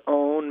 be your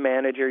own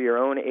manager, your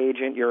own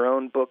agent, your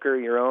own booker,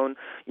 your own,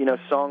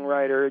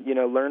 songwriter,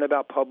 learn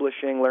about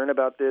publishing, learn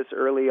about this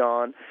early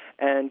on,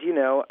 and,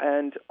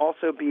 and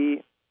also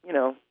be,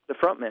 the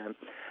front man.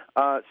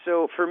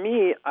 So for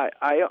me,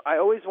 I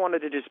always wanted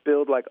to just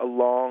build like a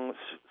long,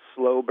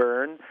 slow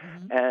burn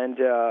and,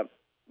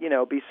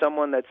 be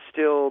someone that's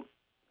still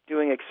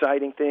doing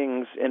exciting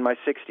things in my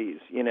 60s,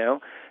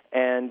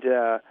 and,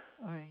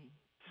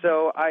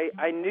 so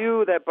I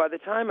knew that by the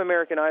time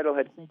American Idol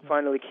had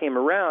finally came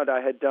around,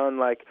 I had done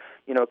like,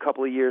 a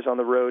couple of years on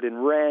the road in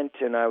Rent,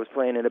 and I was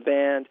playing in a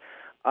band.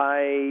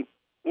 I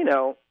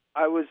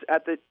was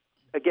at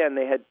again,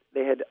 they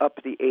had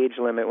upped the age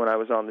limit when I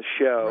was on the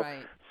show.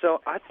 Right.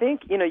 So I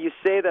think, you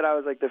say that I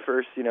was like the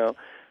first,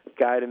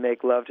 guy to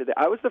make love to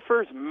I was the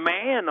first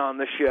man on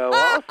the show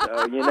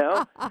also,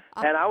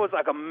 and I was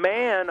like a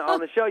man on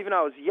the show, even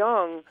though I was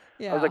young.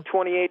 Yeah. I was like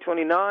 28,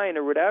 29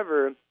 or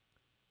whatever.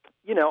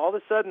 All of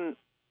a sudden,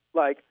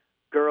 like,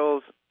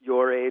 girls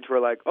your age were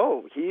like,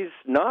 oh, he's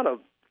not a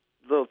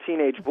little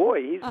teenage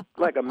boy. He's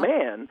like a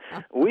man.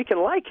 We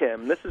can like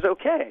him. This is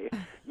okay,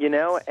 and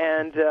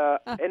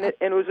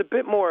it was a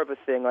bit more of a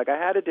thing. Like, I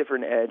had a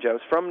different edge. I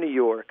was from New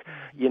York.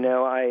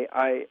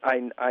 I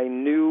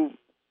knew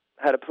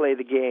how to play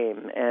the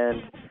game,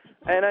 and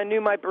I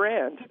knew my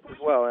brand as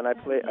well, and I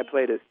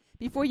played it.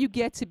 before you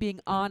get to being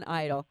on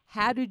Idol,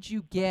 how did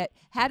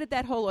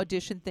that whole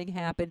audition thing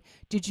happen?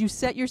 Did you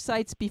set your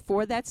sights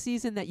before that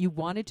season that you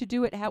wanted to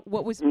do it?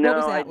 What was that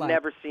I'd like?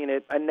 never seen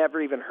it. I never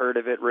even heard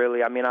of it,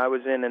 really. I mean, I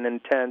was in an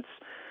intense,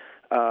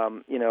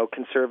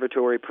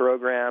 conservatory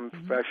program,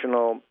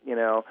 professional,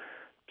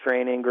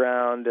 training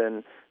ground,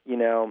 and,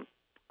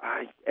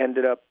 I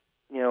ended up,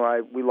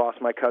 we lost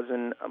my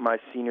cousin my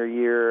senior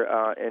year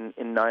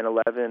in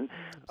 9/11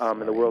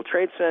 in the World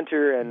Trade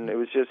Center, and it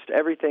was just,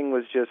 everything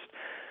was just,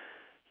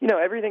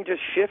 everything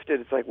just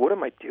shifted. It's like, what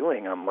am I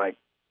doing? I'm like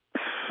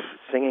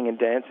singing and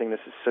dancing.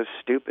 This is so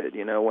stupid,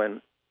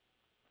 when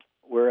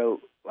we're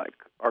like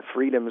our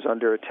freedom's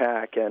under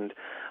attack. And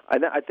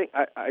I think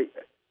I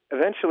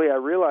eventually I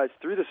realized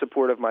through the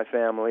support of my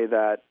family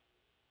that,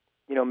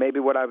 maybe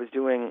what I was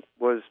doing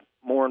was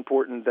more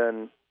important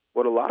than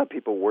what a lot of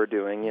people were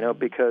doing,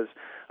 because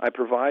I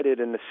provided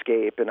an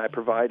escape and I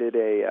provided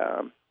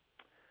a,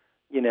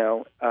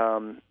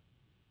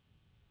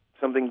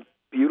 something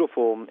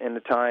beautiful in a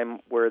time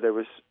where there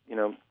was,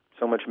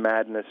 so much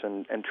madness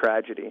and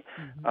tragedy.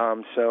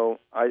 So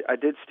I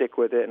did stick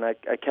with it, and I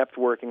kept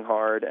working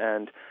hard,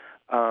 and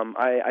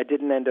I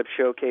didn't end up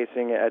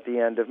showcasing at the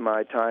end of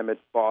my time at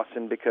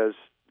Boston because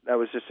that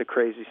was just a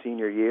crazy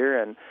senior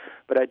year,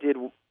 but I did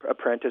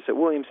apprentice at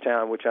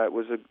Williamstown, which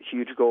was a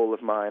huge goal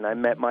of mine. I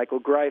met Michael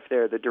Greif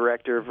there, the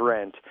director of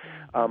Rent.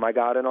 I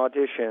got an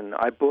audition.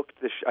 I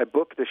booked the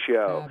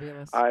show.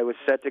 Fabulous. I was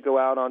set to go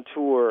out on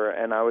tour,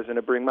 and I was going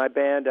to bring my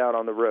band out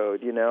on the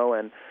road,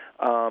 and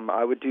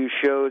I would do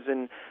shows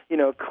in,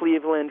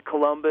 Cleveland,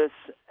 Columbus,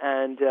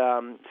 and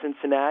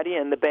Cincinnati,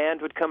 and the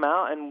band would come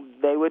out, and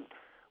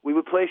we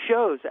would play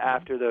shows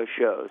after those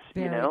shows,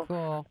 Very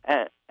cool.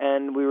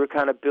 And we were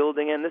kind of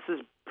building, and this is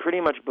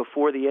pretty much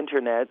before the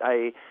internet.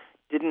 I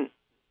didn't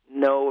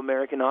know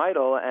American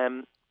Idol,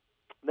 and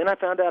then I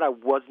found out I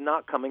was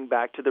not coming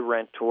back to the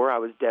Rent tour. I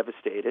was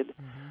devastated.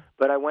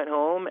 But I went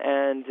home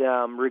and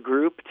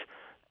regrouped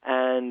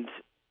and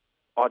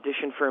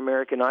auditioned for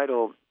American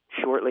Idol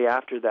shortly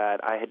after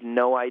that. I had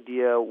no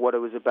idea what it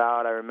was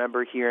about. I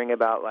remember hearing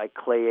about like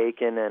Clay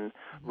Aiken and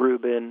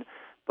Ruben,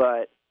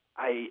 but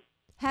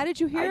How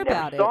did you hear I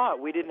about never saw it.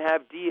 We didn't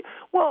have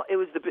Well,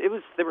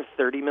 there were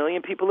 30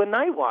 million people a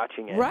night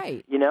watching it.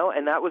 Right.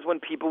 And that was when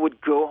people would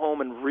go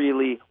home and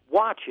really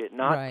watch it,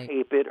 not Right.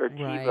 tape it or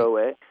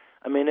TiVo it.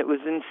 I mean, it was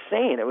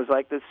insane. It was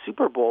like the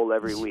Super Bowl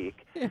every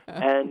week.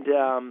 And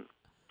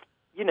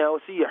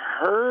so you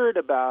heard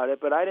about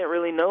it, but I didn't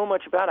really know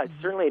much about it.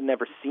 I certainly had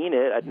never seen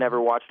it. I'd never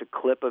watched a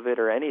clip of it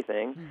or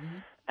anything.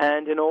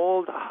 And an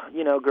old,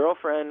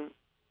 girlfriend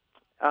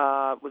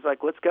was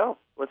like, let's go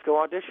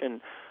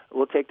audition.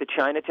 We'll take the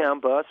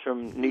Chinatown bus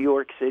from New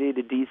York City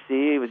to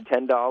D.C. It was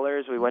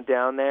 $10. We went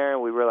down there,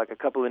 and we were like a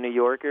couple of New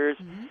Yorkers,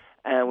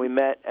 and we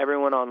met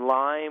everyone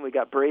online. We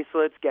got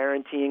bracelets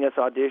guaranteeing us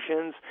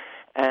auditions,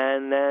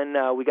 and then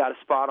we got a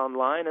spot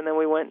online, and then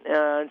we went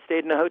and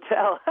stayed in a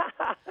hotel,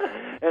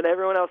 and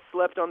everyone else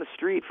slept on the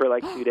street for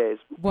like 2 days.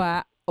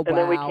 Wow. And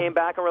then we came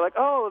back, and we're like,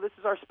 oh, this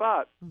is our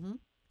spot.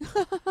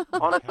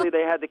 Honestly,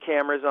 they had the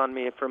cameras on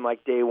me from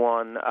like day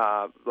one.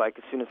 Like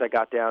as soon as I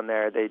got down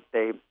there,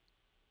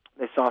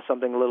 they saw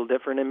something a little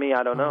different in me.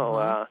 I don't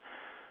know.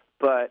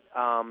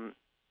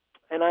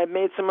 And I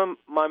made some of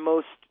my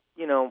most,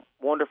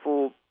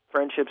 wonderful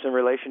friendships and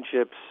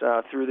relationships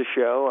through the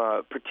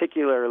show,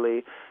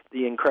 particularly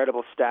the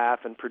incredible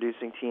staff and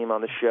producing team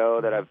on the show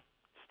that I've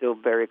still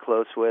very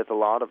close with, a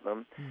lot of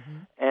them.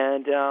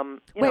 And,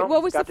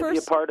 what was got the to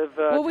first, be a part of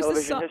what was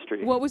television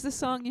history. What was the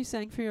song you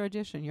sang for your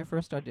audition, your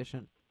first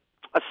audition?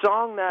 A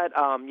song that,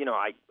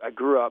 I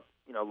grew up,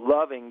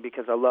 loving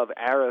because I love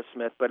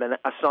Aerosmith, but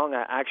a song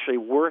I actually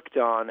worked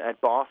on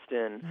at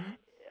Boston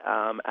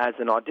as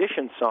an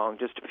audition song,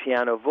 just a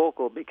piano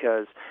vocal,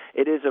 because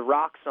it is a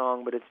rock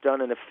song, but it's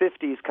done in a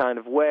 50s kind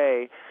of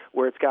way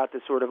where it's got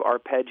this sort of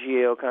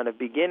arpeggio kind of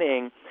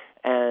beginning,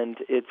 and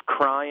it's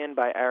Crying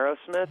by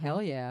Aerosmith.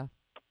 Hell yeah.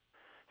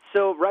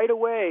 So right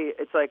away,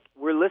 it's like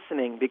we're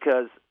listening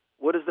because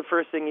what is the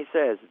first thing he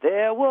says?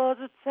 There was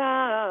a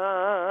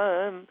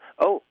time.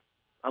 Oh,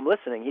 I'm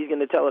listening. He's going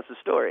to tell us a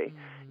story,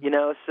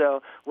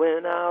 So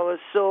when I was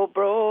so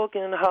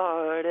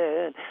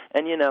broken-hearted,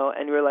 and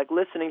you're like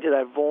listening to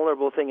that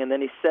vulnerable thing, and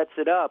then he sets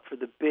it up for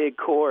the big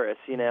chorus,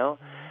 and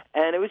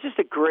it was just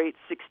a great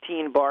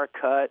 16-bar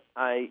cut.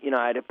 I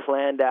had it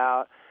planned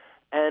out,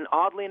 and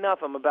oddly enough,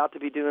 I'm about to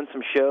be doing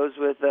some shows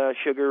with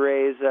Sugar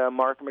Ray's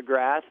Mark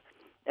McGrath,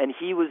 and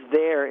he was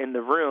there in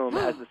the room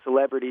as a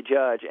celebrity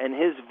judge, and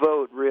his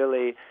vote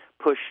really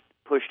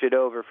pushed it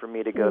over for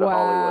me to go to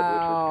Hollywood,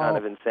 which was kind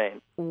of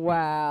insane.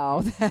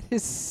 Wow, that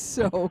is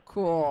so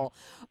cool.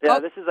 Yeah,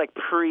 this is like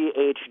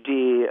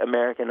pre-HD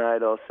American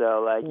Idol,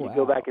 so like you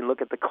go back and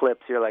look at the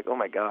clips, you're like, oh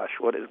my gosh,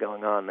 what is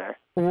going on there?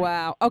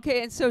 Wow.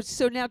 Okay, and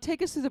so now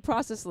take us through the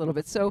process a little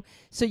bit. So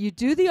you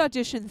do the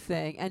audition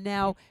thing, and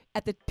now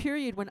at the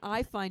period when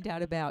I find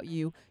out about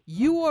you,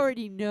 you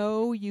already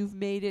know you've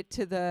made it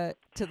to the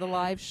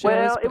live shows.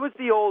 Well, it was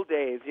the old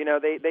days,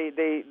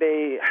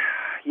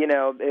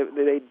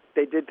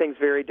 they did things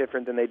very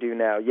different than they do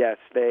now. Yes,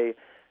 they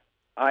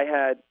I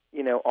had,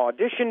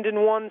 auditioned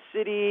in one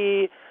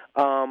city,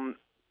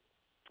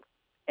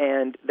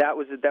 and that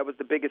was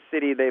the biggest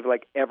city they've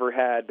ever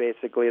had.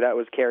 Basically, that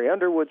was Carrie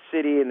Underwood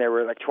City, and there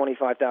were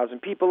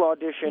 25,000 people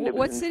auditioned. It was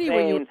what city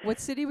insane. were you? What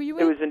city were you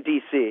in? It was in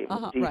D.C.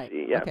 Uh-huh, D.C. right.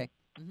 Yeah. Okay.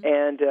 Mm-hmm.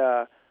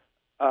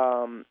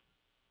 And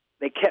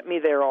they kept me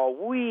there all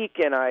week,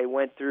 and I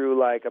went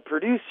through a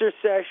producer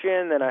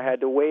session. Then I had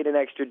to wait an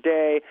extra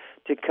day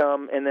to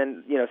come, and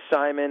then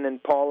Simon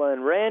and Paula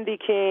and Randy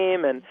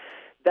came, and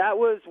that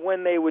was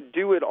when they would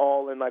do it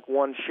all in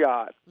one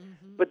shot.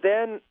 Mm-hmm. But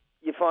then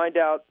you find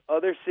out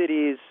other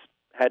cities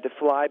had to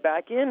fly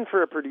back in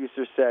for a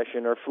producer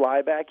session or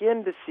fly back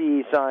in to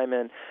see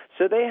Simon.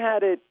 So they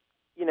had it,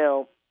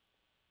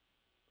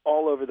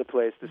 all over the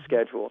place, the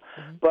schedule.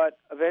 Mm-hmm. But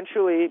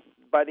eventually,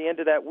 by the end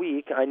of that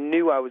week, I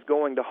knew I was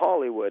going to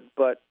Hollywood,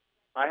 but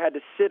I had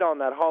to sit on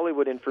that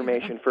Hollywood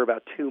information for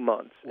about 2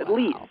 months, at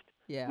least.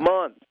 Yeah.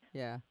 Months.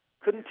 Yeah.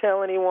 Couldn't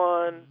tell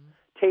anyone,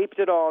 taped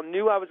it all,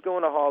 knew I was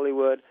going to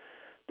Hollywood,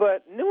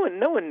 but no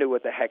one knew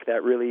what the heck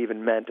that really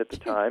even meant at the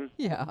time.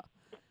 Yeah.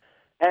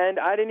 And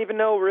I didn't even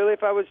know really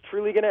if I was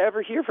truly going to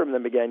ever hear from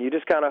them again. You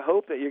just kind of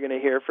hope that you're going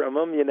to hear from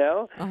them,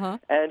 Uh-huh.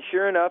 And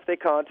sure enough, they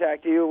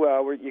contact you.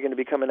 You're going to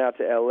be coming out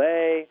to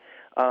L.A.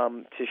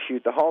 To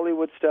shoot the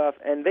Hollywood stuff,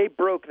 and they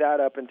broke that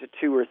up into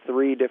 2 or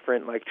 3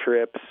 different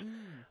trips.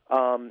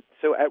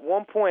 So at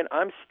one point,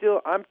 I'm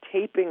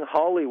taping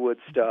Hollywood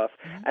stuff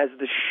as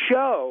the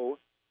show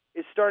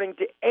is starting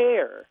to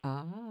air.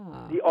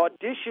 The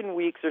audition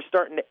weeks are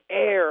starting to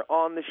air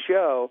on the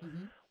show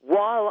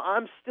while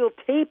I'm still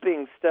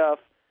taping stuff.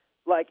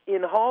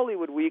 In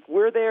Hollywood Week,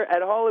 we're there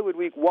at Hollywood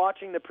Week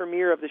watching the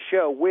premiere of the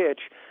show, which,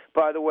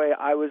 by the way,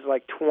 I was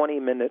 20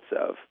 minutes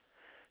of.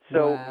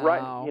 So,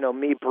 wow.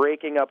 Me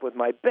breaking up with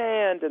my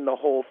band and the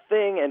whole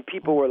thing, and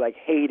people were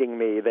hating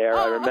me there.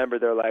 I remember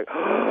they're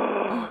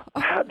oh,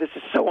 this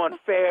is so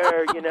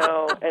unfair,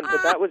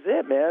 but that was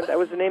it, man. That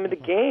was the name of the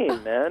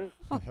game, man.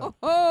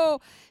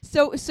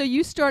 So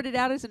you started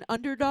out as an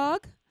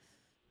underdog?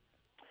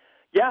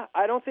 Yeah,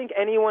 I don't think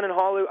anyone in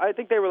Hollywood, I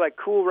think they were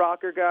cool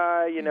rocker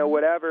guy,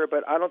 whatever,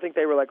 but I don't think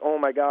they were oh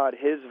my God,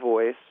 his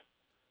voice,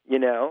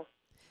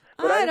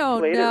 But I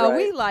don't know. Right.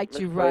 We liked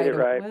you right.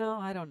 Right. Well,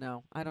 I don't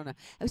know.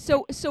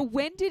 So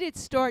when did it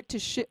start to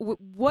shift?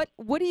 What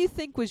do you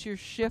think was your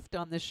shift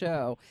on the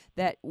show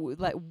that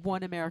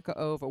won America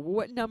over?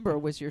 What number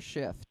was your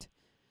shift?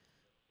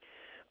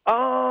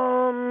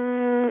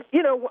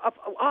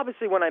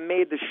 Obviously when I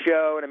made the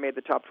show and I made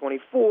the top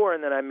 24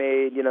 and then I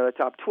made, the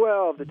top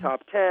 12, the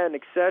top 10,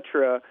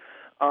 etc.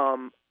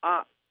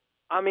 I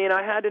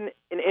had an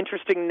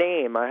interesting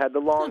name. I had the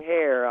long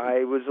hair.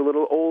 I was a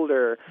little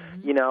older.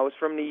 I was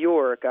from New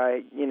York.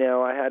 I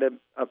had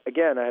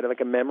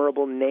a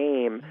memorable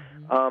name.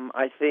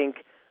 I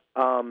think,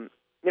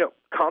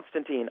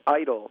 Constantine,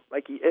 Idol.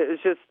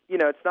 It's just,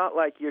 it's not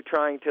like you're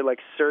trying to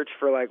search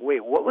for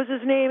wait, what was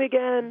his name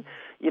again?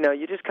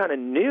 You just kind of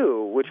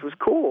knew, which was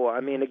cool.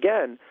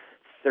 Again,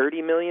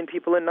 30 million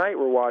people a night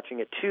were watching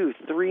it.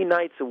 2-3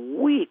 nights a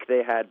week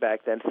they had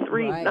back then.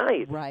 3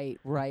 nights. Right.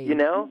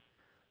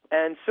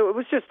 And so it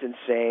was just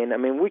insane.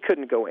 We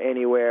couldn't go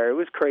anywhere. It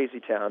was crazy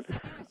town.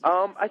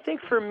 I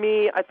think for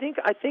me, I think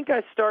I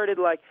started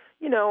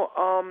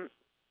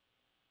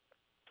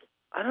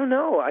I don't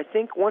know. I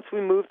think once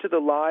we moved to the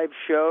live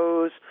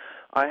shows,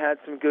 I had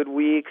some good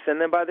weeks, and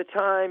then by the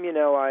time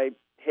I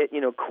hit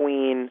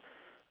Queen,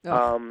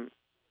 I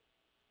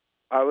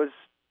was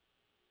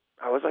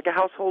like a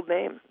household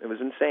name. It was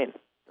insane.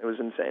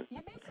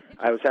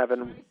 I was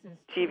having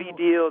TV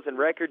deals and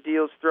record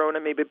deals thrown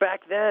at me. But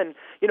back then,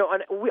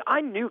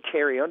 I knew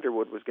Carrie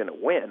Underwood was going to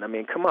win.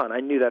 Come on.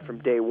 I knew that from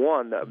day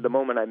one, the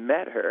moment I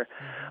met her.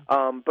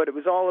 But it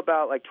was all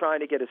about trying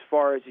to get as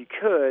far as you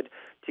could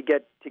to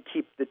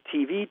keep the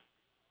TV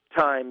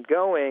time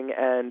going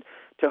and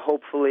to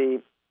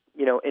hopefully,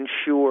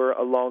 ensure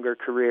a longer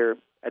career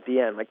at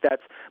the end.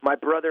 That's my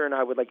brother and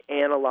I would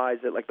analyze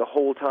it the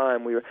whole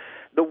time.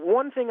 The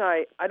one thing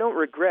I don't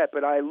regret,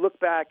 but I look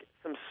back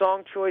some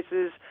song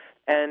choices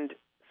and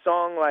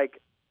song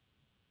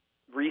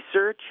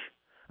research.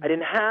 I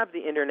didn't have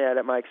the internet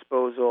at my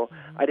disposal.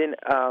 I didn't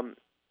have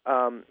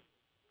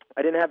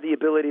the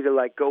ability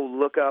to go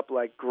look up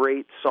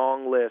great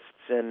song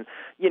lists and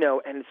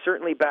and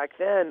certainly back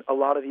then a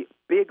lot of the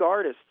big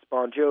artists,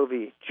 Bon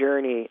Jovi,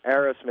 Journey,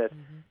 Aerosmith,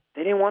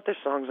 they didn't want their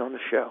songs on the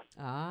show.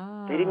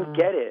 They didn't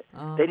get it.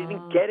 They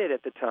didn't get it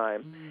at the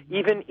time.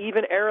 Even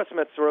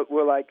Aerosmiths were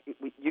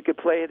you could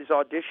play this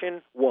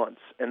audition once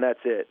and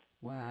that's it.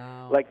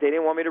 Wow. They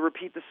didn't want me to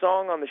repeat the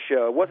song on the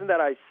show. It wasn't that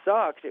I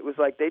sucked. It was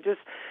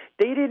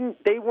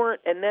they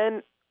weren't. And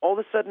then all of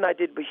a sudden I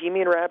did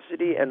Bohemian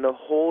Rhapsody and the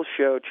whole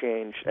show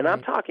changed. And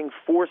I'm talking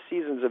 4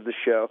 seasons of the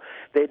show.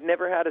 They'd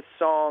never had a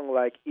song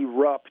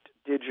erupt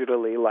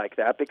digitally like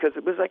that because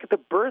it was at the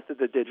birth of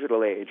the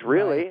digital age,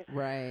 really.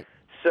 Right.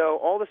 So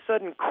all of a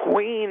sudden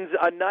Queen's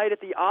A Night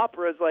at the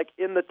Opera is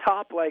in the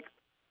top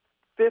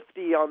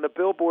 50 on the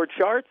Billboard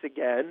charts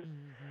again.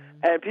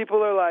 And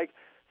people are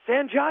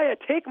Sanjaya,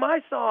 take my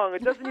song.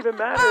 It doesn't even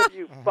matter if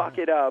you fuck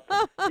it up.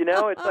 You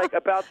know, it's like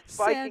about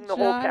spiking the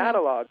whole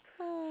catalog.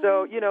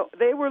 So, you know,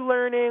 they were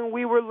learning,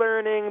 we were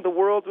learning, the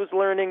world was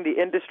learning,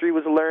 the industry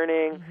was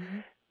learning. Mm-hmm.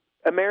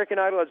 American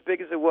Idol, as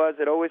big as it was,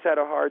 it always had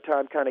a hard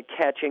time kind of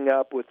catching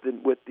up with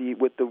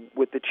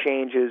the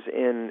changes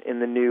in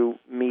the new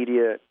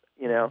media,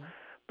 you know.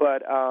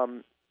 But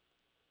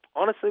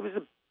honestly, it was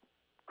the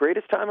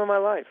greatest time of my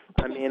life.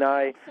 I mean,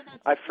 I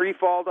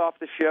free-falled off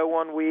the show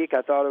one week.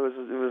 I thought it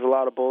was a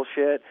lot of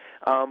bullshit.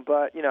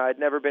 But, you know, I'd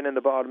never been in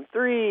the bottom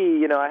three.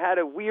 You know, I had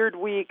a weird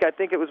week. I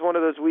think it was one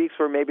of those weeks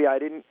where maybe I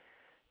didn't,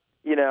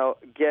 you know,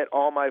 get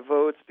all my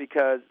votes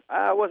because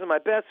it wasn't my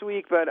best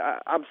week, but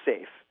I'm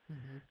safe.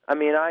 Mm-hmm. I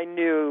mean, I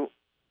knew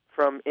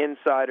from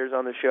insiders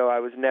on the show I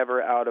was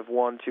never out of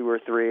 1, 2, or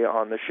 3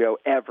 on the show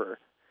ever.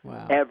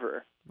 Wow.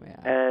 Ever. Yeah.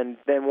 And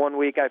then one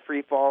week I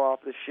free fall off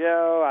the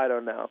show. I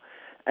don't know.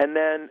 And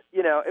then,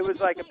 you know, it was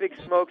like a big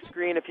smoke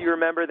screen. If you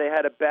remember, they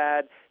had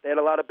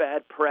a lot of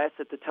bad press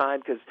at the time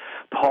because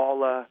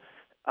Paula,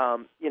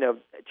 you know,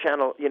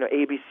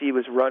 ABC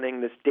was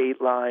running this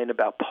Dateline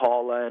about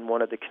Paula and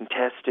one of the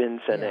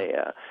contestants and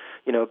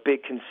a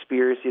big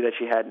conspiracy that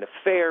she had an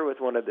affair with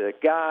one of the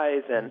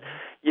guys. And,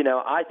 you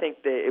know, I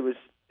think that it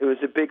was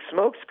a big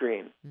smoke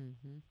screen.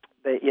 Mm-hmm.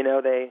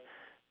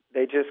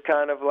 They just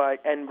kind of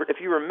like, and if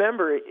you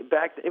remember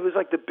back, it was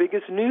like the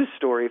biggest news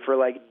story for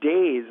like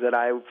days that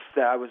I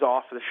was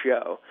off the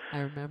show. I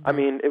remember. I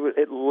mean,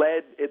 it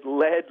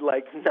led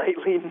like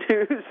nightly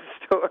news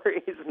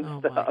stories and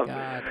stuff. My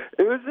God.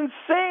 It was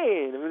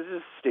insane. It was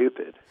just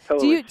stupid.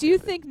 Totally do you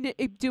think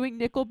doing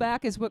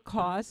Nickelback is what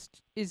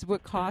cost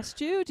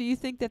you? Do you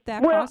think that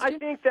cost you? Well, I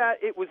think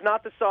that it was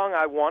not the song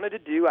I wanted to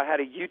do. I had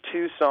a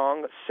U2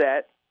 song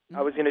set. Mm-hmm.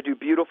 I was going to do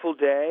Beautiful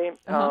Day.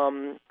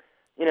 Uh-huh.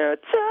 You know,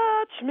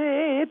 touch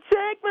me,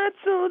 take me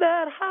to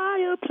that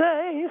higher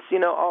place, you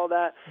know, all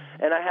that.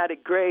 Mm-hmm. And I had a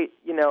great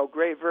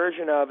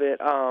version of it.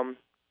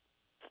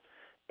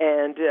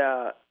 And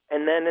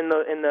then in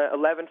the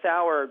 11th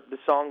hour, the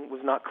song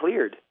was not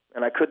cleared,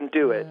 and I couldn't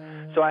do it.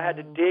 So I had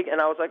to dig,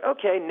 and I was like,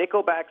 okay,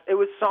 Nickelback. It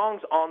was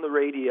songs on the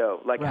radio,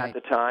 like at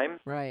the time.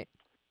 Right.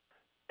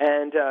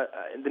 And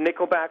the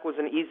Nickelback was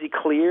an easy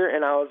clear,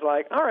 and I was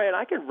like, all right,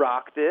 I can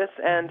rock this.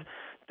 And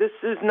this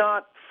is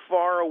not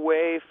far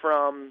away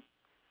from...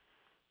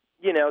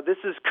 You know, this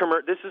is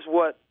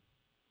what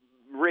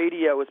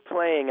radio is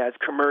playing as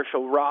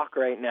commercial rock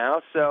right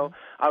now. So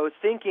I was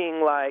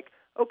thinking, like,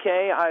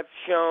 okay, I've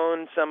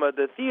shown some of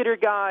the theater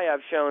guy, I've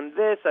shown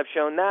this, I've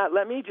shown that.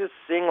 Let me just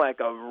sing like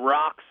a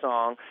rock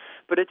song,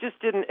 but it just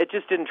didn't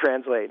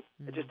translate.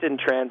 It just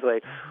didn't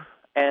translate.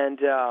 And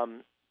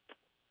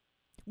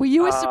were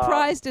you as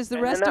surprised as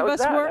the rest of us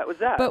were? That was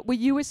that. But were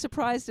you as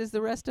surprised as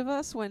the rest of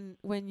us when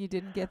you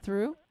didn't get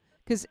through?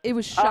 Because it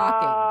was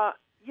shocking.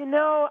 You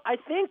know, I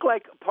think,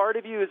 like, part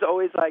of you is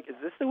always like, is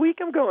this the week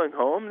I'm going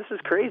home? This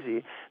is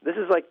crazy. This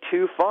is, like,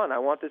 too fun. I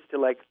want this to,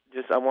 like,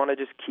 I want to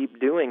just keep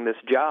doing this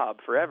job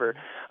forever.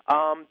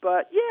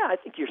 But, yeah, I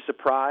think you're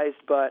surprised.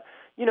 But,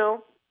 you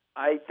know,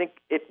 I think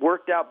it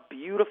worked out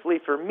beautifully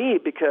for me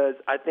because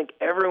I think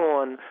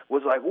everyone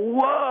was like,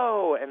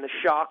 whoa, and the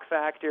shock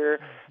factor,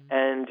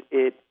 and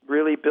it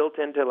really built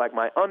into, like,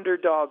 my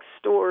underdog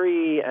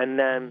story, and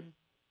then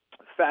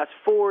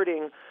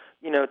fast-forwarding,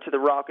 you know, to the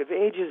Rock of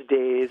Ages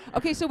days.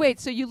 Okay, so wait,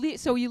 so you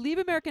leave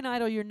American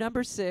Idol, you're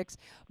number 6.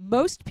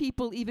 Most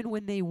people, even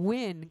when they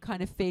win,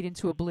 kind of fade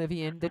into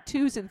oblivion. The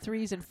 2s and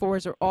 3s and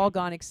 4s are all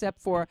gone except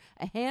for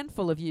a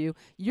handful of you.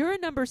 You're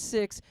number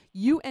 6.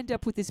 You end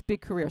up with this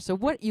big career. So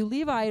you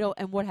leave Idol,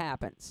 and what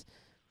happens?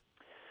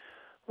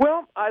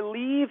 Well, I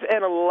leave,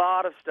 and a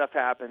lot of stuff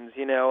happens,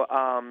 you know.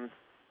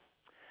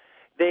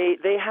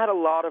 They had a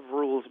lot of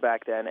rules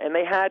back then, and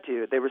they had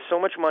to. There was so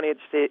much money at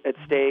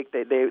stake.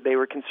 They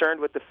were concerned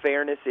with the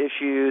fairness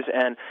issues,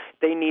 and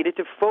they needed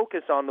to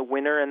focus on the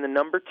winner and the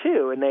number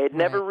 2. And they had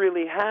never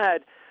really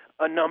had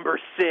a number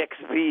 6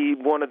 be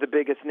one of the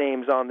biggest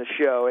names on the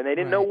show, and they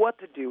didn't know what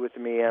to do with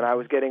me. And I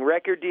was getting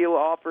record deal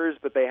offers,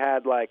 but they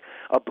had like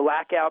a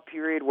blackout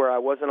period where I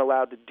wasn't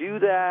allowed to do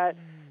that.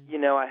 You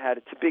know, I had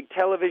a big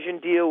television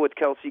deal with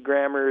Kelsey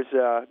Grammer's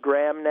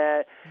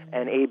GramNet,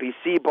 and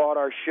ABC bought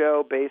our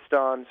show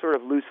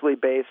loosely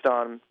based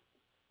on,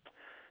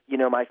 you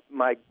know,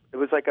 it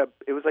was like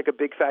a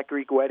big fat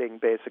Greek wedding,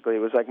 basically. It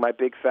was like my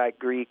big fat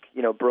Greek,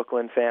 you know,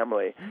 Brooklyn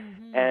family.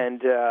 Mm-hmm.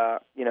 And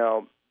you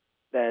know,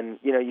 then,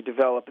 you know, you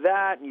develop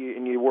that,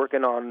 and you're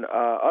working on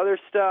other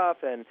stuff,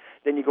 and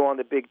then you go on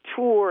the big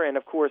tour, and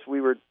of course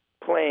we were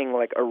playing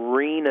like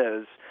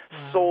arenas,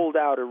 sold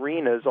out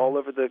arenas all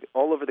over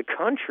the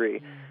country.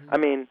 Mm-hmm. I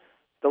mean,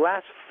 the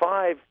last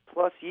 5+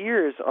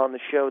 years on the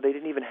show, they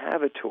didn't even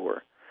have a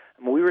tour.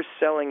 I mean, we were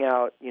selling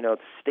out, you know,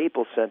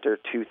 Staples Center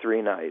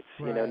 2-3 nights,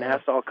 you know,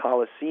 Nassau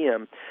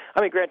Coliseum.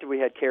 I mean, granted, we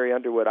had Carrie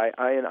Underwood,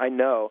 I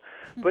know,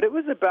 but it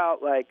was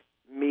about like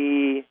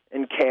me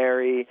and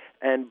Carrie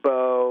and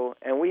Bo,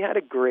 and we had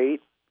a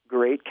great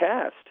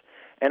cast.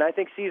 And I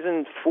think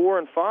seasons 4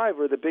 and 5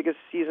 were the biggest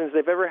seasons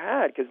they've ever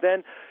had, because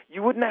then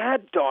you wouldn't have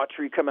had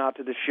Daughtry come out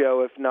to the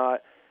show if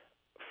not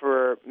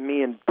for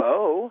me and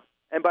Bo.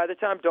 And by the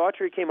time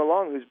Daughtry came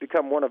along, who's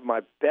become one of my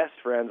best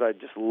friends, I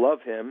just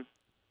love him.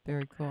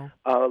 Very cool.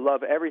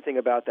 Love everything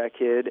about that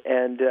kid.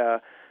 And,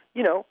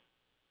 you know,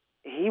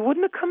 he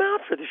wouldn't have come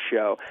out for the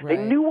show. Right.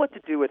 They knew what to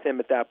do with him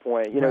at that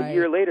point. You know, Right. a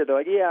year later, they're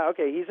like, yeah,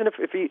 okay, he's in a,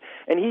 if he,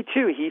 and he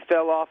too, he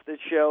fell off the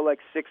show like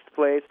 6th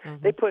place.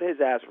 Mm-hmm. They put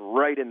his ass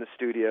right in the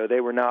studio.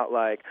 They were not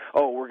like,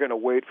 oh, we're going to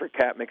wait for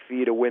Cat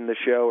McPhee to win the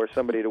show or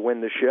somebody to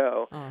win the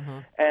show.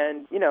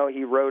 And, you know,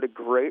 he wrote a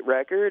great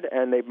record,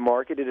 and they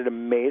marketed it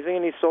amazing,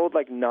 and he sold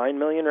like 9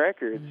 million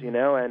records, you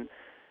know, and,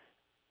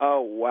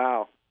 oh,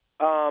 wow.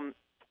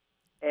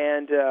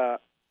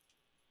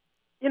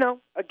 You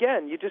know,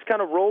 again, you just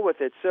kind of roll with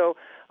it. So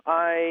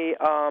I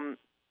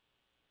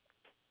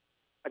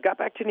got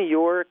back to New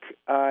York.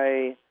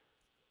 I,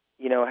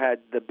 you know, had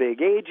the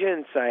big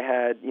agents. I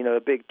had, you know,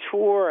 a big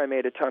tour. I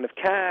made a ton of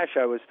cash.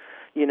 I was,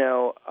 you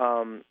know,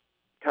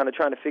 kind of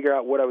trying to figure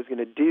out what I was going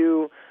to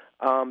do.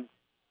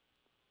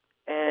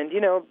 And, you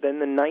know, then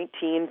the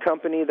 19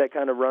 company that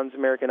kind of runs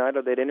American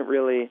Idol, they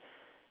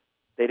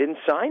didn't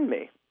sign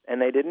me,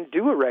 and they didn't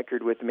do a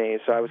record with me.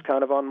 So I was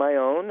kind of on my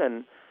own,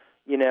 and,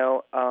 you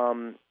know,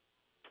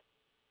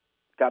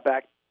 got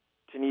back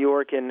to New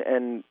York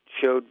and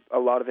showed a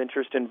lot of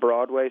interest in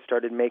Broadway,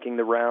 started making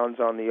the rounds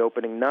on the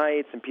opening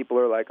nights, and people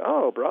are like,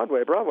 oh,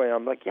 Broadway.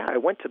 I'm like, yeah, I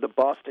went to the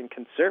Boston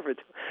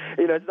Conservatory.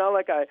 You know, it's not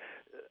like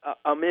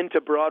I'm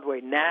into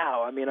Broadway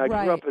now. I mean, I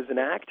grew up as an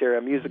actor,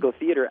 a musical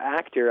theater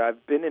actor.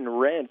 I've been in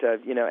Rent.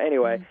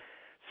 Anyway.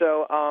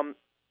 So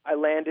I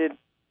landed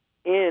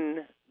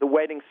in The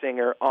Wedding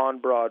Singer on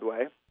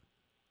Broadway,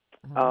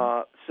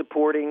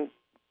 supporting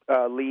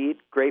lead,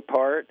 great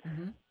part.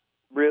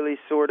 Really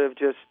sort of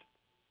just,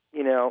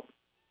 you know,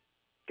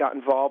 got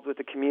involved with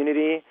the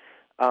community,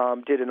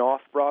 did an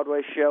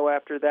off-Broadway show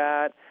after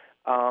that.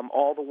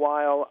 All the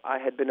while, I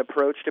had been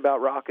approached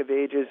about Rock of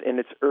Ages in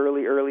its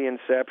early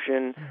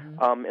inception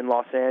in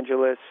Los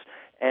Angeles,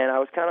 and I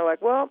was kind of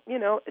like, well, you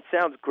know, it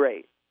sounds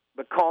great,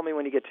 but call me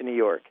when you get to New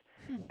York.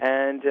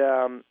 And,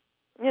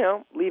 you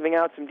know, leaving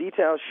out some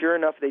details, sure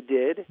enough, they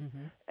did,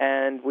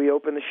 and we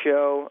opened the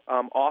show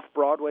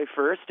off-Broadway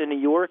first in New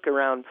York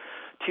around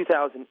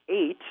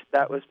 2008.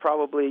 That was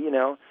probably, you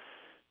know,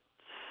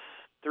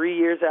 3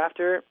 years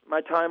after my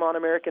time on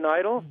American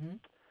Idol.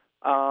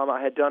 I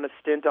had done a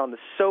stint on the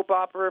soap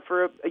opera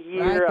for a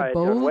year. I had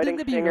done Wedding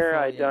Singer.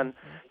 I had done,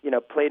 you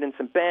know, played in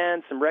some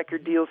bands, some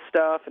record deal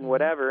stuff, and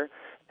whatever.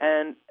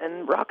 And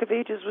Rock of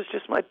Ages was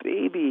just my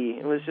baby.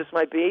 It was just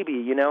my baby.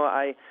 You know,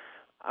 I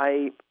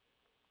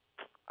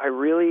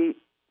really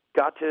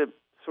got to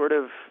sort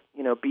of,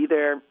 you know, be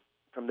there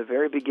from the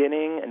very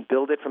beginning and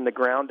build it from the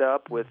ground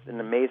up with an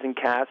amazing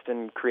cast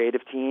and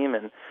creative team,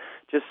 and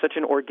just such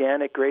an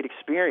organic, great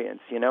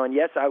experience, you know. And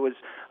yes, I was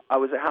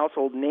a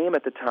household name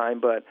at the time,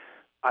 but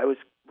I was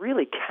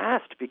really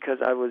cast because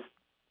I was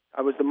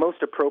the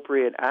most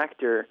appropriate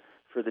actor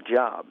for the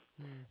job.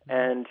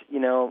 And, you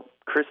know,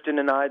 Kristen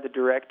and I, the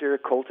director,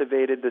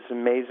 cultivated this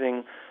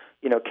amazing,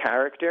 you know,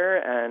 character,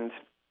 and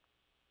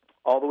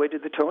all the way to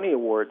the Tony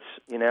Awards.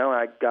 You know,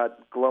 I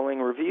got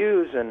glowing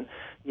reviews, and,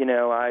 you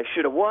know, I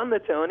should have won the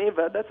Tony,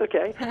 but that's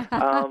okay.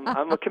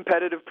 I'm a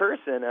competitive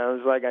person. I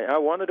was like, I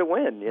wanted to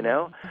win, you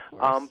know.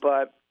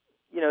 But,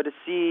 you know, to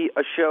see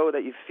a show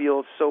that you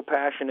feel so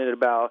passionate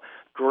about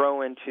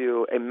grow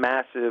into a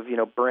massive, you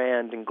know,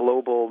 brand and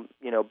global,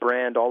 you know,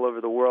 brand all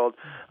over the world,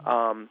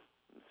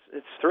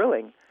 it's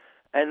thrilling.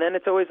 And then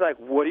it's always like,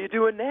 what are you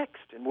doing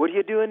next? And what are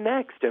you doing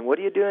next? And what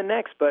are you doing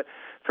next? But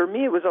for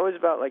me, it was always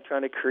about, like,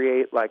 trying to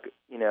create, like,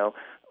 you know,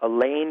 a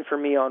lane for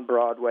me on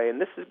Broadway. And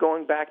this is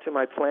going back to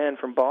my plan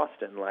from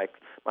Boston. Like,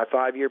 my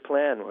 5-year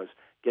plan was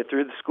get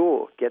through the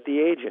school, get the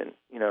agent,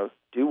 you know,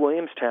 do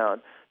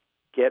Williamstown,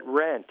 get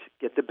Rent,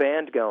 get the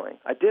band going.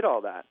 I did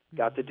all that,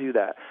 got to do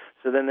that.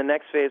 So then the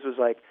next phase was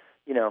like,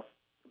 you know,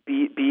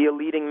 be a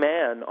leading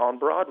man on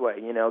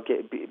Broadway, you know,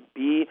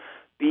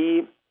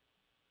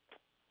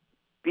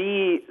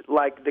 be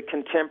like the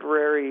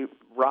contemporary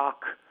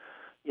rock,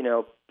 you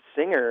know,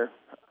 singer,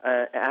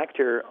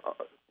 actor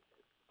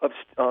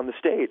on the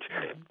stage.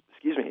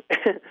 Excuse me.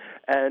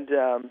 And,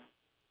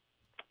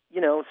 you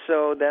know,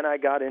 so then I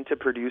got into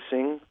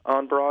producing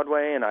on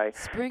Broadway, and I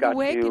Spring got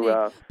Awakening.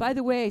 to... By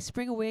the way,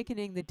 Spring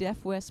Awakening, the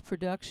Deaf West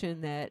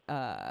production that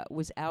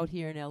was out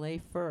here in L.A.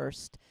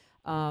 first.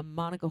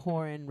 Monica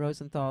Horan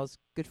Rosenthal's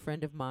good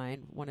friend of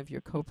mine, one of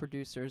your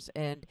co-producers,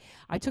 and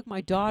I took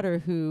my daughter,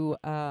 who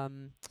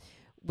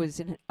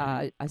was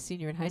a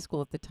senior in high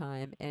school at the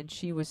time, and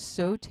she was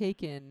so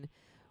taken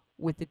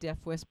with the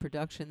Deaf West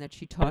production that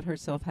she taught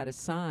herself how to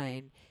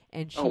sign,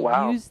 and she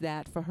used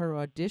that for her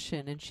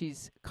audition, and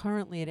she's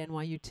currently at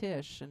NYU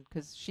Tisch, and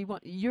because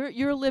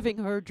you're living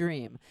her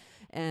dream,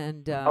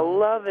 and I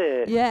love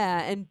it.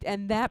 Yeah,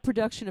 and that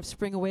production of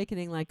Spring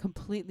Awakening like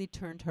completely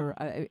turned her.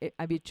 I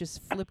mean, it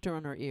just flipped her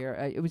on her ear.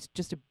 It was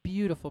just a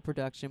beautiful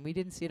production. We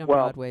didn't see it on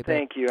Broadway. Well,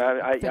 thank you.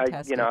 I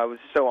you know, I was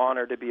so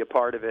honored to be a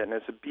part of it, and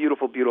it's a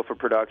beautiful, beautiful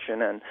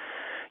production, and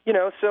you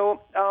know,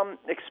 so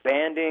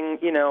expanding,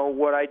 you know,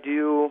 what I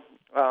do.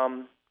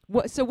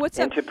 So what's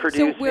into up?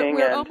 producing. So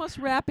we're and almost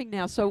wrapping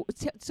now. So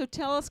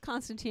tell us,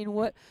 Constantine,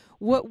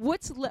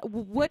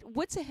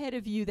 what's ahead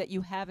of you that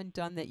you haven't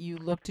done that you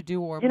look to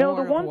do, or You know,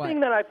 more the one of what?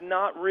 thing that I've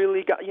not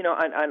really got,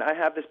 I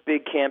have this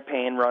big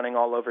campaign running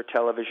all over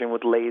television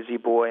with Lazy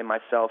Boy,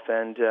 myself,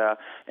 and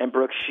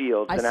Brooke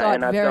Shields. I and saw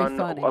it. I've Very done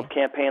funny. a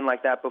campaign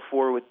like that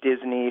before with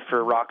Disney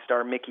for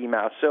Rockstar Mickey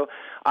Mouse. So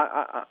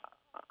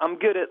I'm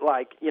good at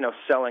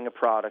selling a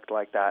product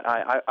like that.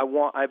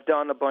 I've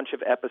done a bunch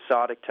of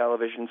episodic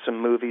television,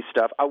 some movie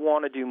stuff. I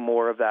want to do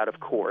more of that, of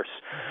course.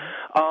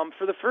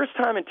 For the first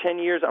time in 10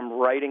 years, I'm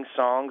writing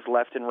songs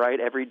left and right.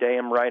 Every day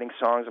I'm writing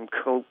songs. I'm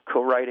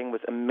co-writing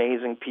with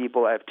amazing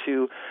people. I have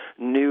 2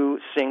 new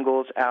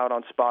singles out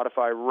on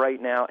Spotify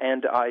right now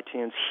and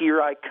iTunes.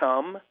 Here I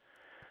Come,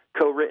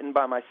 co-written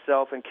by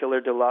myself and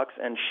Killer Deluxe,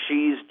 and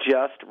She's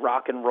Just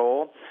Rock and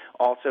Roll,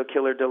 also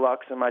Killer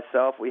Deluxe and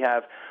myself. We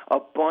have a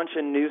bunch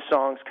of new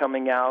songs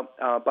coming out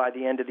by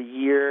the end of the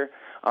year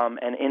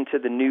and into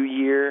the new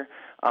year.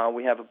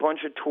 We have a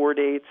bunch of tour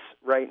dates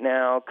right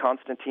now,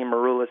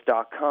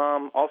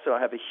 ConstantineMaroulis.com. Also, I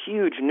have a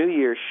huge New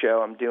Year's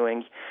show I'm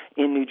doing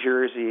in New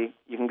Jersey.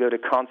 You can go to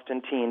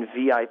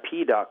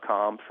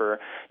ConstantineVIP.com for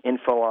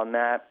info on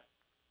that.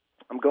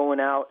 I'm going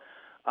out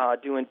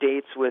doing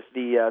dates with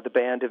the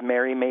band of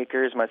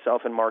Merrymakers,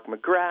 myself and Mark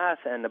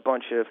McGrath, and a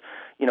bunch of,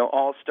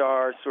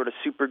 all-star sort of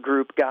super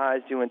group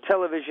guys doing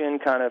television,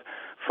 kind of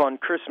fun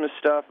Christmas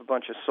stuff, a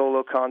bunch of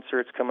solo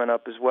concerts coming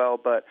up as well.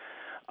 But,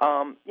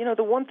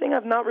 the one thing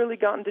I've not really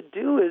gotten to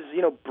do is,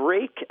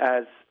 break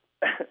as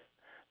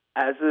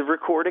as a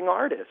recording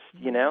artist,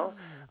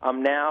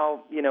 I'm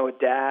now, a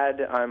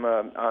dad. I'm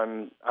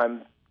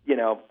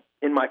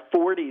in my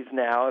 40s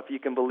now, if you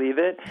can believe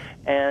it,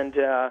 and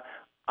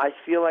I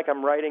feel like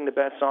I'm writing the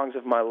best songs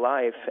of my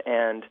life,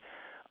 and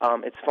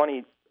it's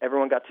funny,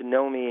 everyone got to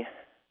know me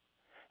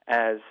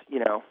as,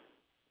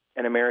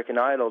 an American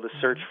Idol, to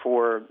search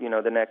for,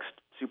 the next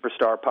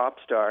superstar, pop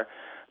star,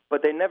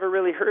 but they never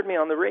really heard me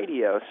on the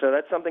radio, so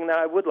that's something that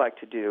I would like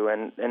to do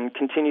and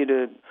continue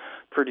to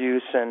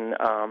produce and,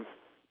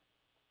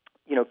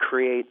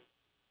 create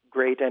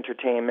great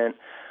entertainment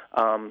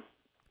for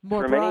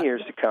many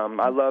years to come.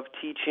 I love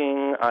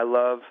teaching. I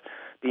love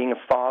being a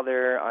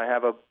father. I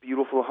have a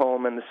beautiful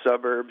home in the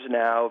suburbs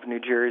now of New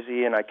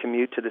Jersey, and I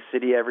commute to the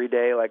city every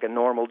day like a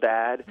normal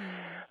dad.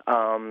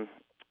 I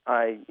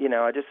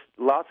just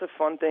lots of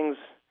fun things.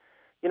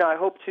 I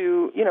hope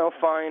to,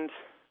 find,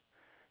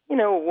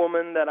 a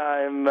woman that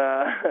I'm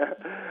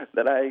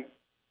that I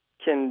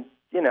can,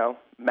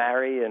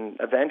 marry and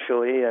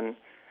eventually. And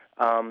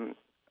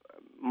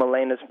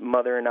Malena's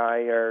mother and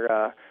I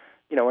are,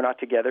 we're not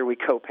together. We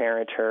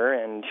co-parent her,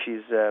 and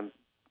she's a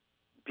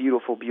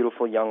beautiful,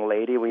 beautiful young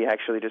lady. We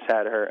actually just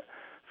had her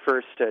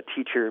first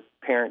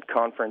teacher-parent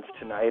conference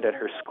tonight at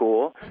her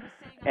school.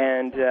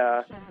 And,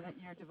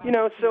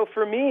 so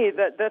for me,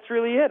 that's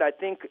really it. I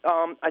think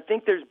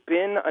there's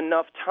been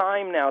enough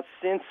time now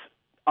since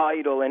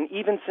Idol and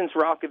even since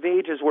Rock of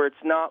Ages where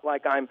it's not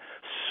like I'm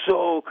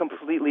so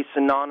completely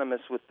synonymous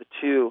with the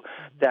two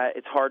that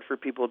it's hard for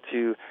people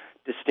to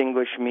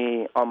distinguish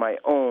me on my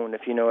own,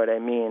 if you know what I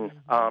mean.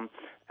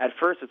 At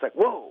first, it's like,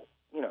 whoa,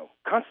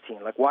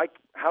 Constantine. Like, why?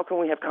 How can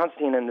we have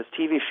Constantine in this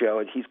TV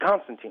show? He's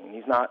Constantine.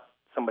 He's not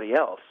somebody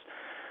else.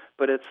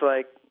 But it's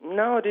like,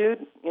 no,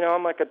 dude.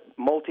 I'm like a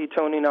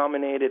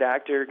multi-Tony-nominated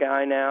actor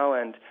guy now,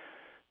 and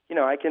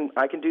I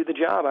can do the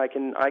job. I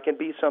can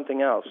be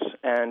something else.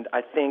 And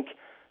I think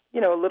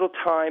a little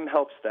time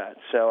helps that.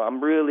 So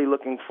I'm really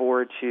looking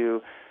forward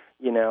to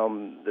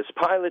this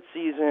pilot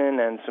season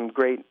and some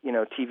great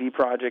TV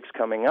projects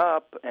coming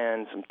up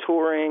and some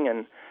touring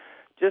and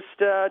just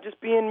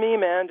being me,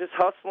 man, just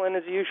hustling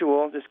as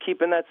usual, just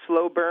keeping that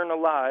slow burn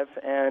alive.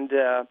 And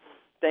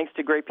thanks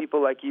to great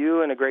people like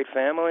you and a great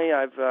family,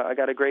 I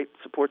got a great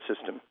support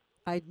system.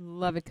 I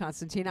love it,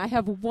 Constantine. I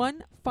have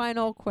one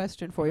final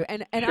question for you,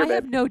 and Sure, I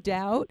have no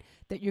doubt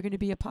that you're going to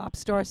be a pop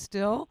star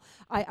still.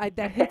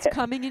 That hit's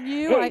coming in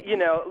you. Hey,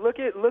 look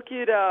at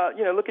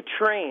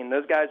Train.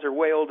 Those guys are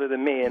way older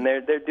than me, and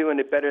they're doing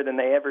it better than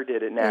they ever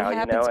did it now. It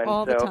happens and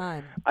all so the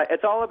time.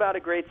 It's all about a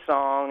great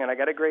song, and I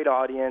got a great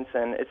audience,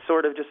 and it's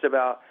sort of just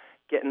about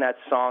getting that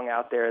song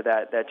out there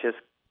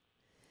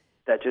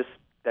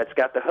that's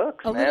got the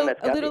hooks, man.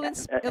 A little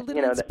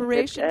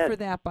inspiration for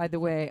that, by the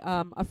way.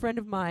 A friend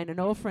of mine, an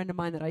old friend of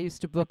mine that I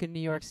used to book in New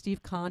York,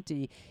 Steve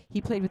Conti,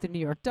 he played with the New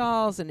York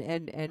Dolls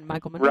and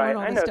Michael Monroe and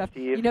all this stuff.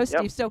 Steve. You know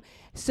Steve. Yep.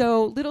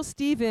 So Little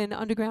Steven's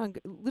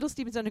Underground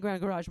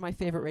Garage, my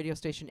favorite radio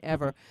station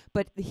ever.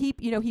 But he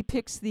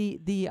picks the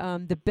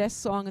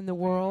best song in the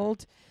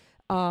world.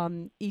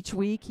 Each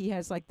week he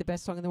has like the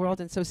best song in the world,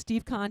 and so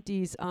Steve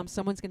Conti's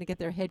Someone's Gonna Get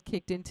Their Head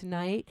Kicked In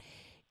Tonight.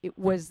 It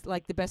was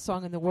like the best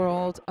song in the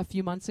world a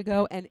few months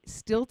ago, and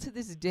still to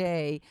this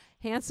day,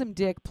 Handsome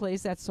Dick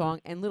plays that song,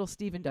 and Little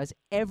Steven does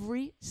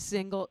every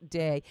single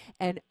day.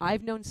 And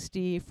I've known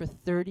Steve for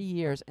 30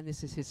 years, and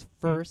this is his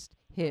first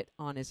hit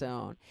on his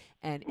own.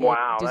 and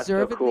Wow, it that's so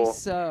deservedly cool.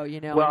 so,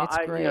 you know, Well, and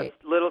it's great.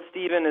 Little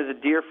Steven is a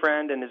dear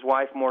friend, and his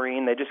wife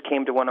Maureen. They just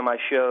came to one of my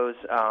shows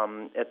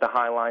at the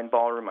Highline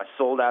Ballroom. I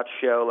sold out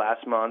show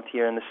last month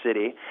here in the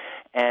city,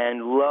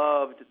 and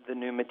loved the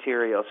new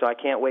material. So I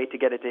can't wait to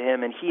get it to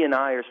him. And he and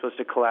I are supposed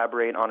to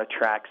collaborate on a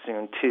track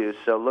soon too.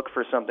 So look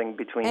for something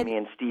between me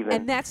and Steven.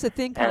 And that's the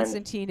thing,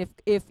 Constantine.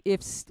 If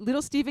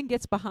little Steven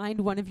gets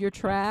behind one of your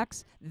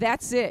tracks,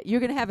 that's it.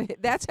 You're gonna have a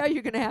hit. That's how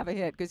you're gonna have a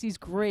hit, because he's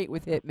great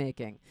with hit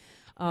making.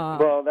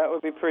 Well, that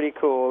would be pretty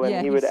cool,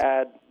 and he would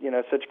add,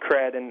 such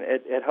cred, and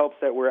it helps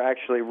that we're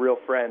actually real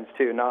friends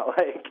too, not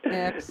like,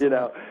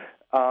 Excellent.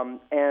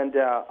 And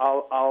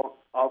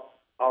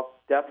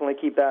I'll definitely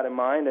keep that in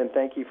mind, and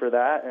thank you for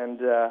that.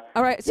 And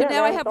all right, so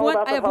now I have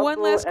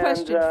one last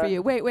question for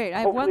you. Wait, I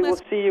have one last.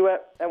 Hopefully, we'll see you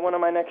at one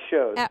of my next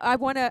shows. I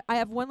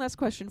have one last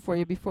question for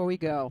you before we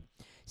go.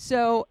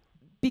 So,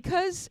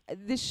 because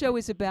this show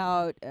is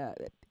about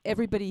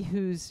everybody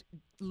who's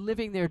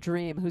living their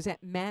dream, who's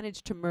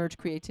managed to merge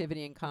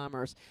creativity and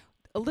commerce,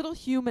 a little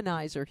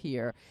humanizer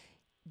here.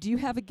 Do you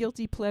have a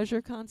guilty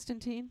pleasure,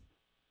 Constantine?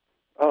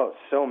 Oh,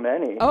 so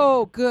many.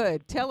 Oh,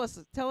 good. Tell us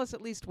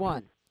at least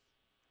one.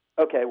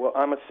 Okay, well,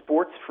 I'm a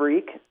sports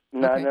freak.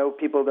 Okay. I know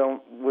people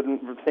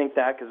wouldn't think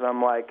that because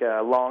I'm like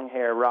a long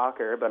hair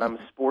rocker, but I'm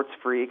a sports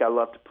freak. I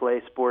love to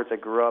play sports. I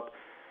grew up,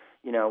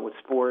 with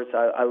sports.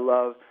 I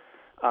love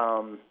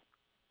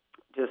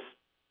just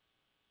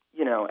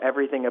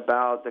everything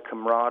about the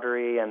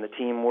camaraderie and the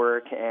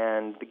teamwork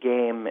and the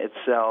game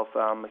itself.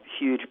 I'm a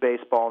huge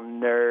baseball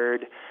nerd.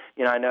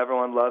 I know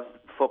everyone loves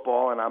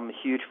football, and I'm a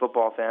huge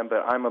football fan,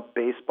 but I'm a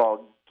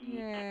baseball geek.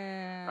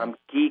 Yeah. I'm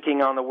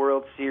geeking on the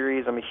World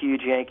Series. I'm a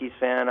huge Yankees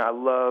fan. I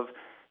love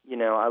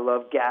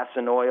gas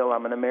and oil.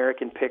 I'm an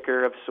American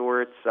picker of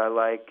sorts. I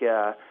like,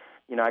 I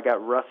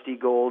got rusty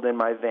gold in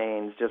my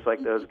veins, just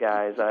like those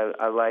guys.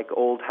 I like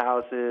old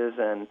houses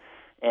and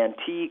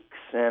antiques,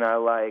 and I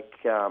like,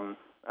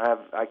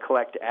 I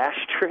collect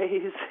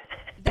ashtrays.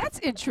 That's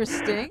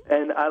interesting.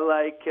 And I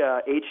like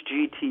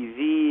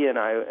HGTV, and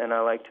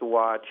I like to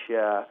watch,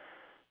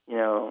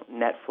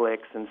 Netflix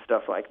and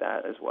stuff like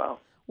that as well.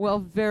 Well,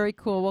 very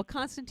cool. Well,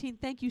 Constantine,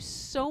 thank you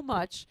so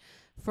much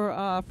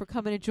for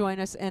coming to join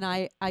us, and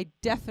I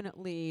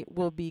definitely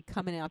will be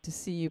coming out to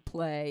see you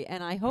play,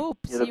 and I hope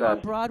see you on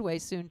Broadway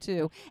soon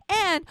too,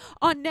 and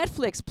on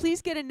Netflix.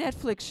 Please get a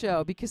Netflix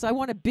show because I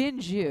want to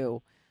binge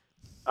you.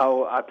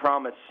 Oh, I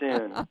promise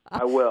soon.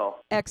 I will.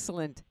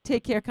 Excellent.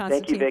 Take care,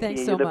 Constantine. Thank you, Vicki.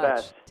 Thanks so You're the much.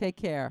 best. Take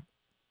care.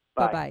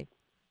 Bye. Bye-bye.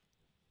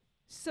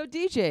 So,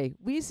 DJ,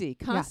 Wheezy,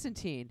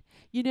 Constantine,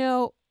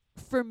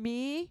 for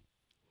me,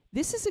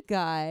 this is a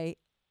guy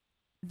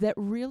that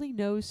really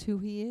knows who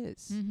he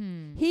is.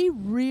 Mm-hmm. He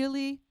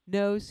really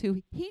knows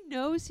he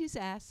knows his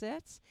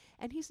assets,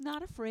 and he's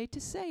not afraid to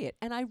say it.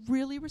 And I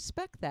really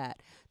respect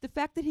that. The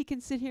fact that he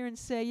can sit here and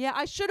say, yeah,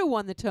 I should have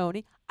won the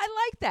Tony. I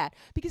like that,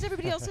 because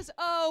everybody else says,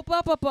 oh,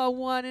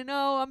 won, and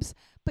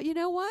but you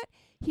know what?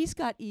 He's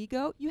got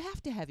ego. You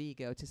have to have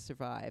ego to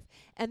survive.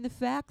 And the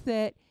fact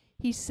that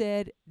he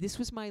said, this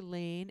was my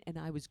lane, and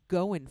I was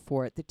going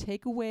for it. The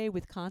takeaway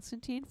with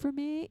Constantine for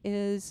me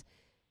is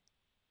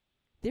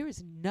there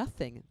is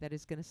nothing that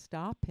is going to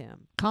stop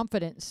him.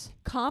 Confidence.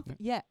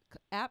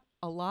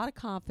 A lot of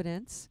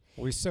confidence.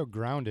 Well, he's so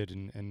grounded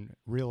and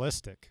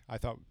realistic. I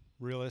thought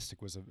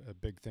realistic was a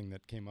big thing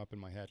that came up in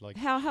my head. Like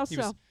how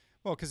so?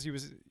 Because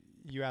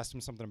you asked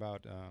him something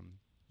about,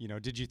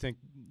 did you think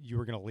you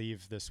were going to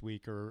leave this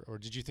week, or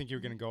did you think you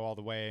were going to go all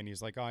the way? And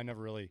he's like, oh, I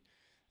never really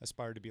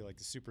aspired to be like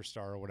the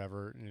superstar or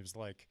whatever. And he's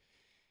like,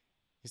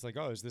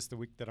 oh, is this the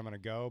week that I'm going to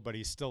go? But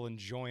he's still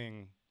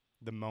enjoying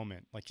the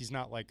moment. Like, he's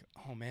not like,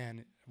 oh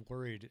man,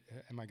 worried,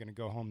 am I going to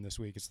go home this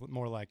week? It's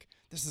more like,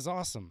 this is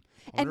awesome.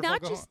 And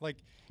not just like,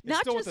 it's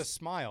still with a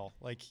smile.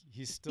 Like,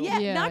 he's still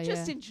not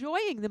just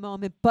enjoying the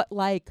moment, but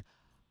like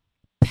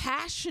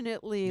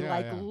passionately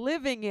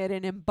living it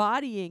and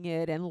embodying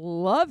it and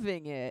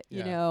loving it.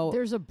 You know,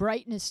 there's a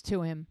brightness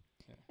to him,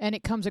 and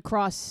it comes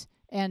across.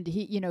 And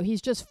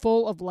he's just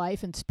full of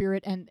life and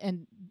spirit,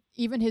 and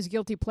even his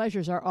guilty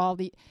pleasures are all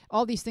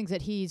these things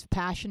that he's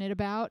passionate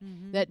about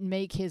that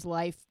make his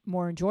life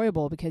more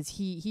enjoyable, because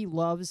he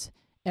loves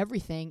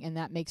everything, and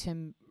that makes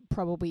him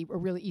probably a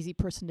really easy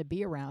person to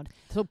be around.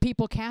 So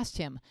people cast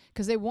him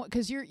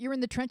because you're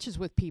in the trenches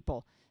with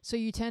people, so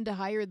you tend to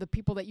hire the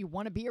people that you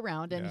want to be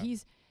around,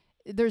 and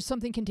there's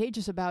something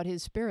contagious about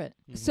his spirit.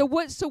 Mm-hmm. So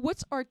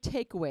what's our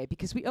takeaway?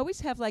 Because we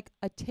always have like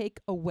a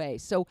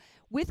takeaway. So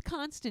with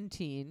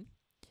Constantine,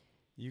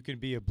 you can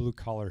be a blue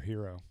collar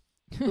hero.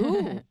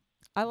 Ooh,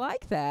 I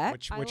like that.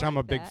 Which I'm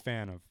a big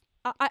fan of.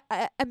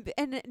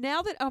 And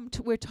now that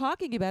we're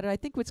talking about it, I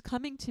think what's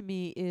coming to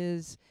me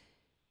is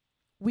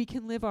we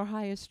can live our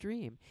highest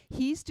dream.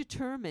 He's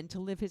determined to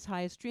live his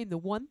highest dream. The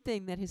one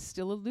thing that has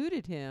still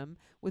eluded him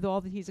with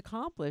all that he's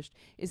accomplished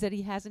is that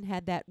he hasn't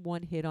had that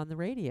one hit on the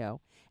radio.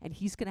 And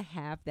he's going to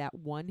have that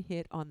one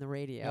hit on the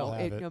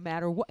radio, no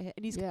matter what. And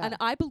and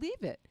I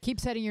believe it. Keep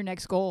setting your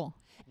next goal.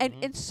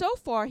 And so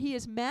far, he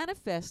has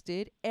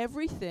manifested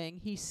everything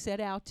he set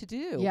out to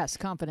do. Yes,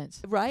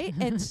 confidence. Right?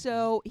 And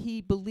so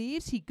he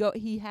believes,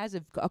 he has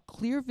a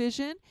clear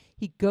vision,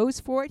 he goes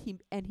for it,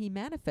 he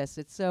manifests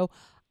it. So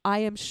I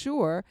am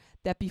sure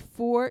that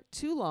before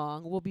too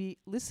long, we'll be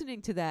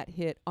listening to that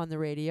hit on the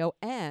radio,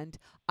 and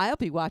I'll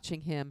be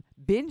watching him,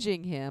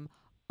 binging him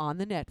on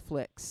the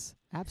Netflix.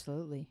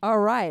 Absolutely. All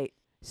right.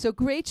 So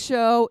great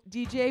show.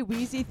 DJ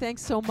Wheezy,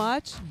 thanks so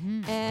much.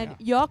 And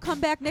y'all come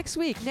back next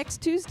week,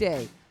 next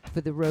Tuesday,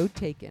 for The Road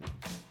Taken.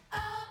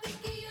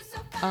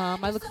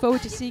 I look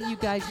forward to seeing you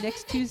guys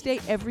next Tuesday,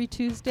 every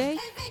Tuesday.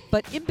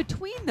 But in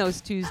between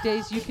those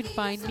Tuesdays, you can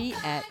find me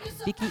at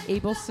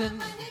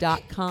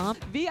VickiAbelson.com,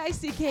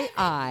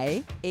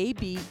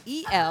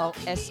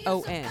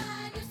 VickiAbelson.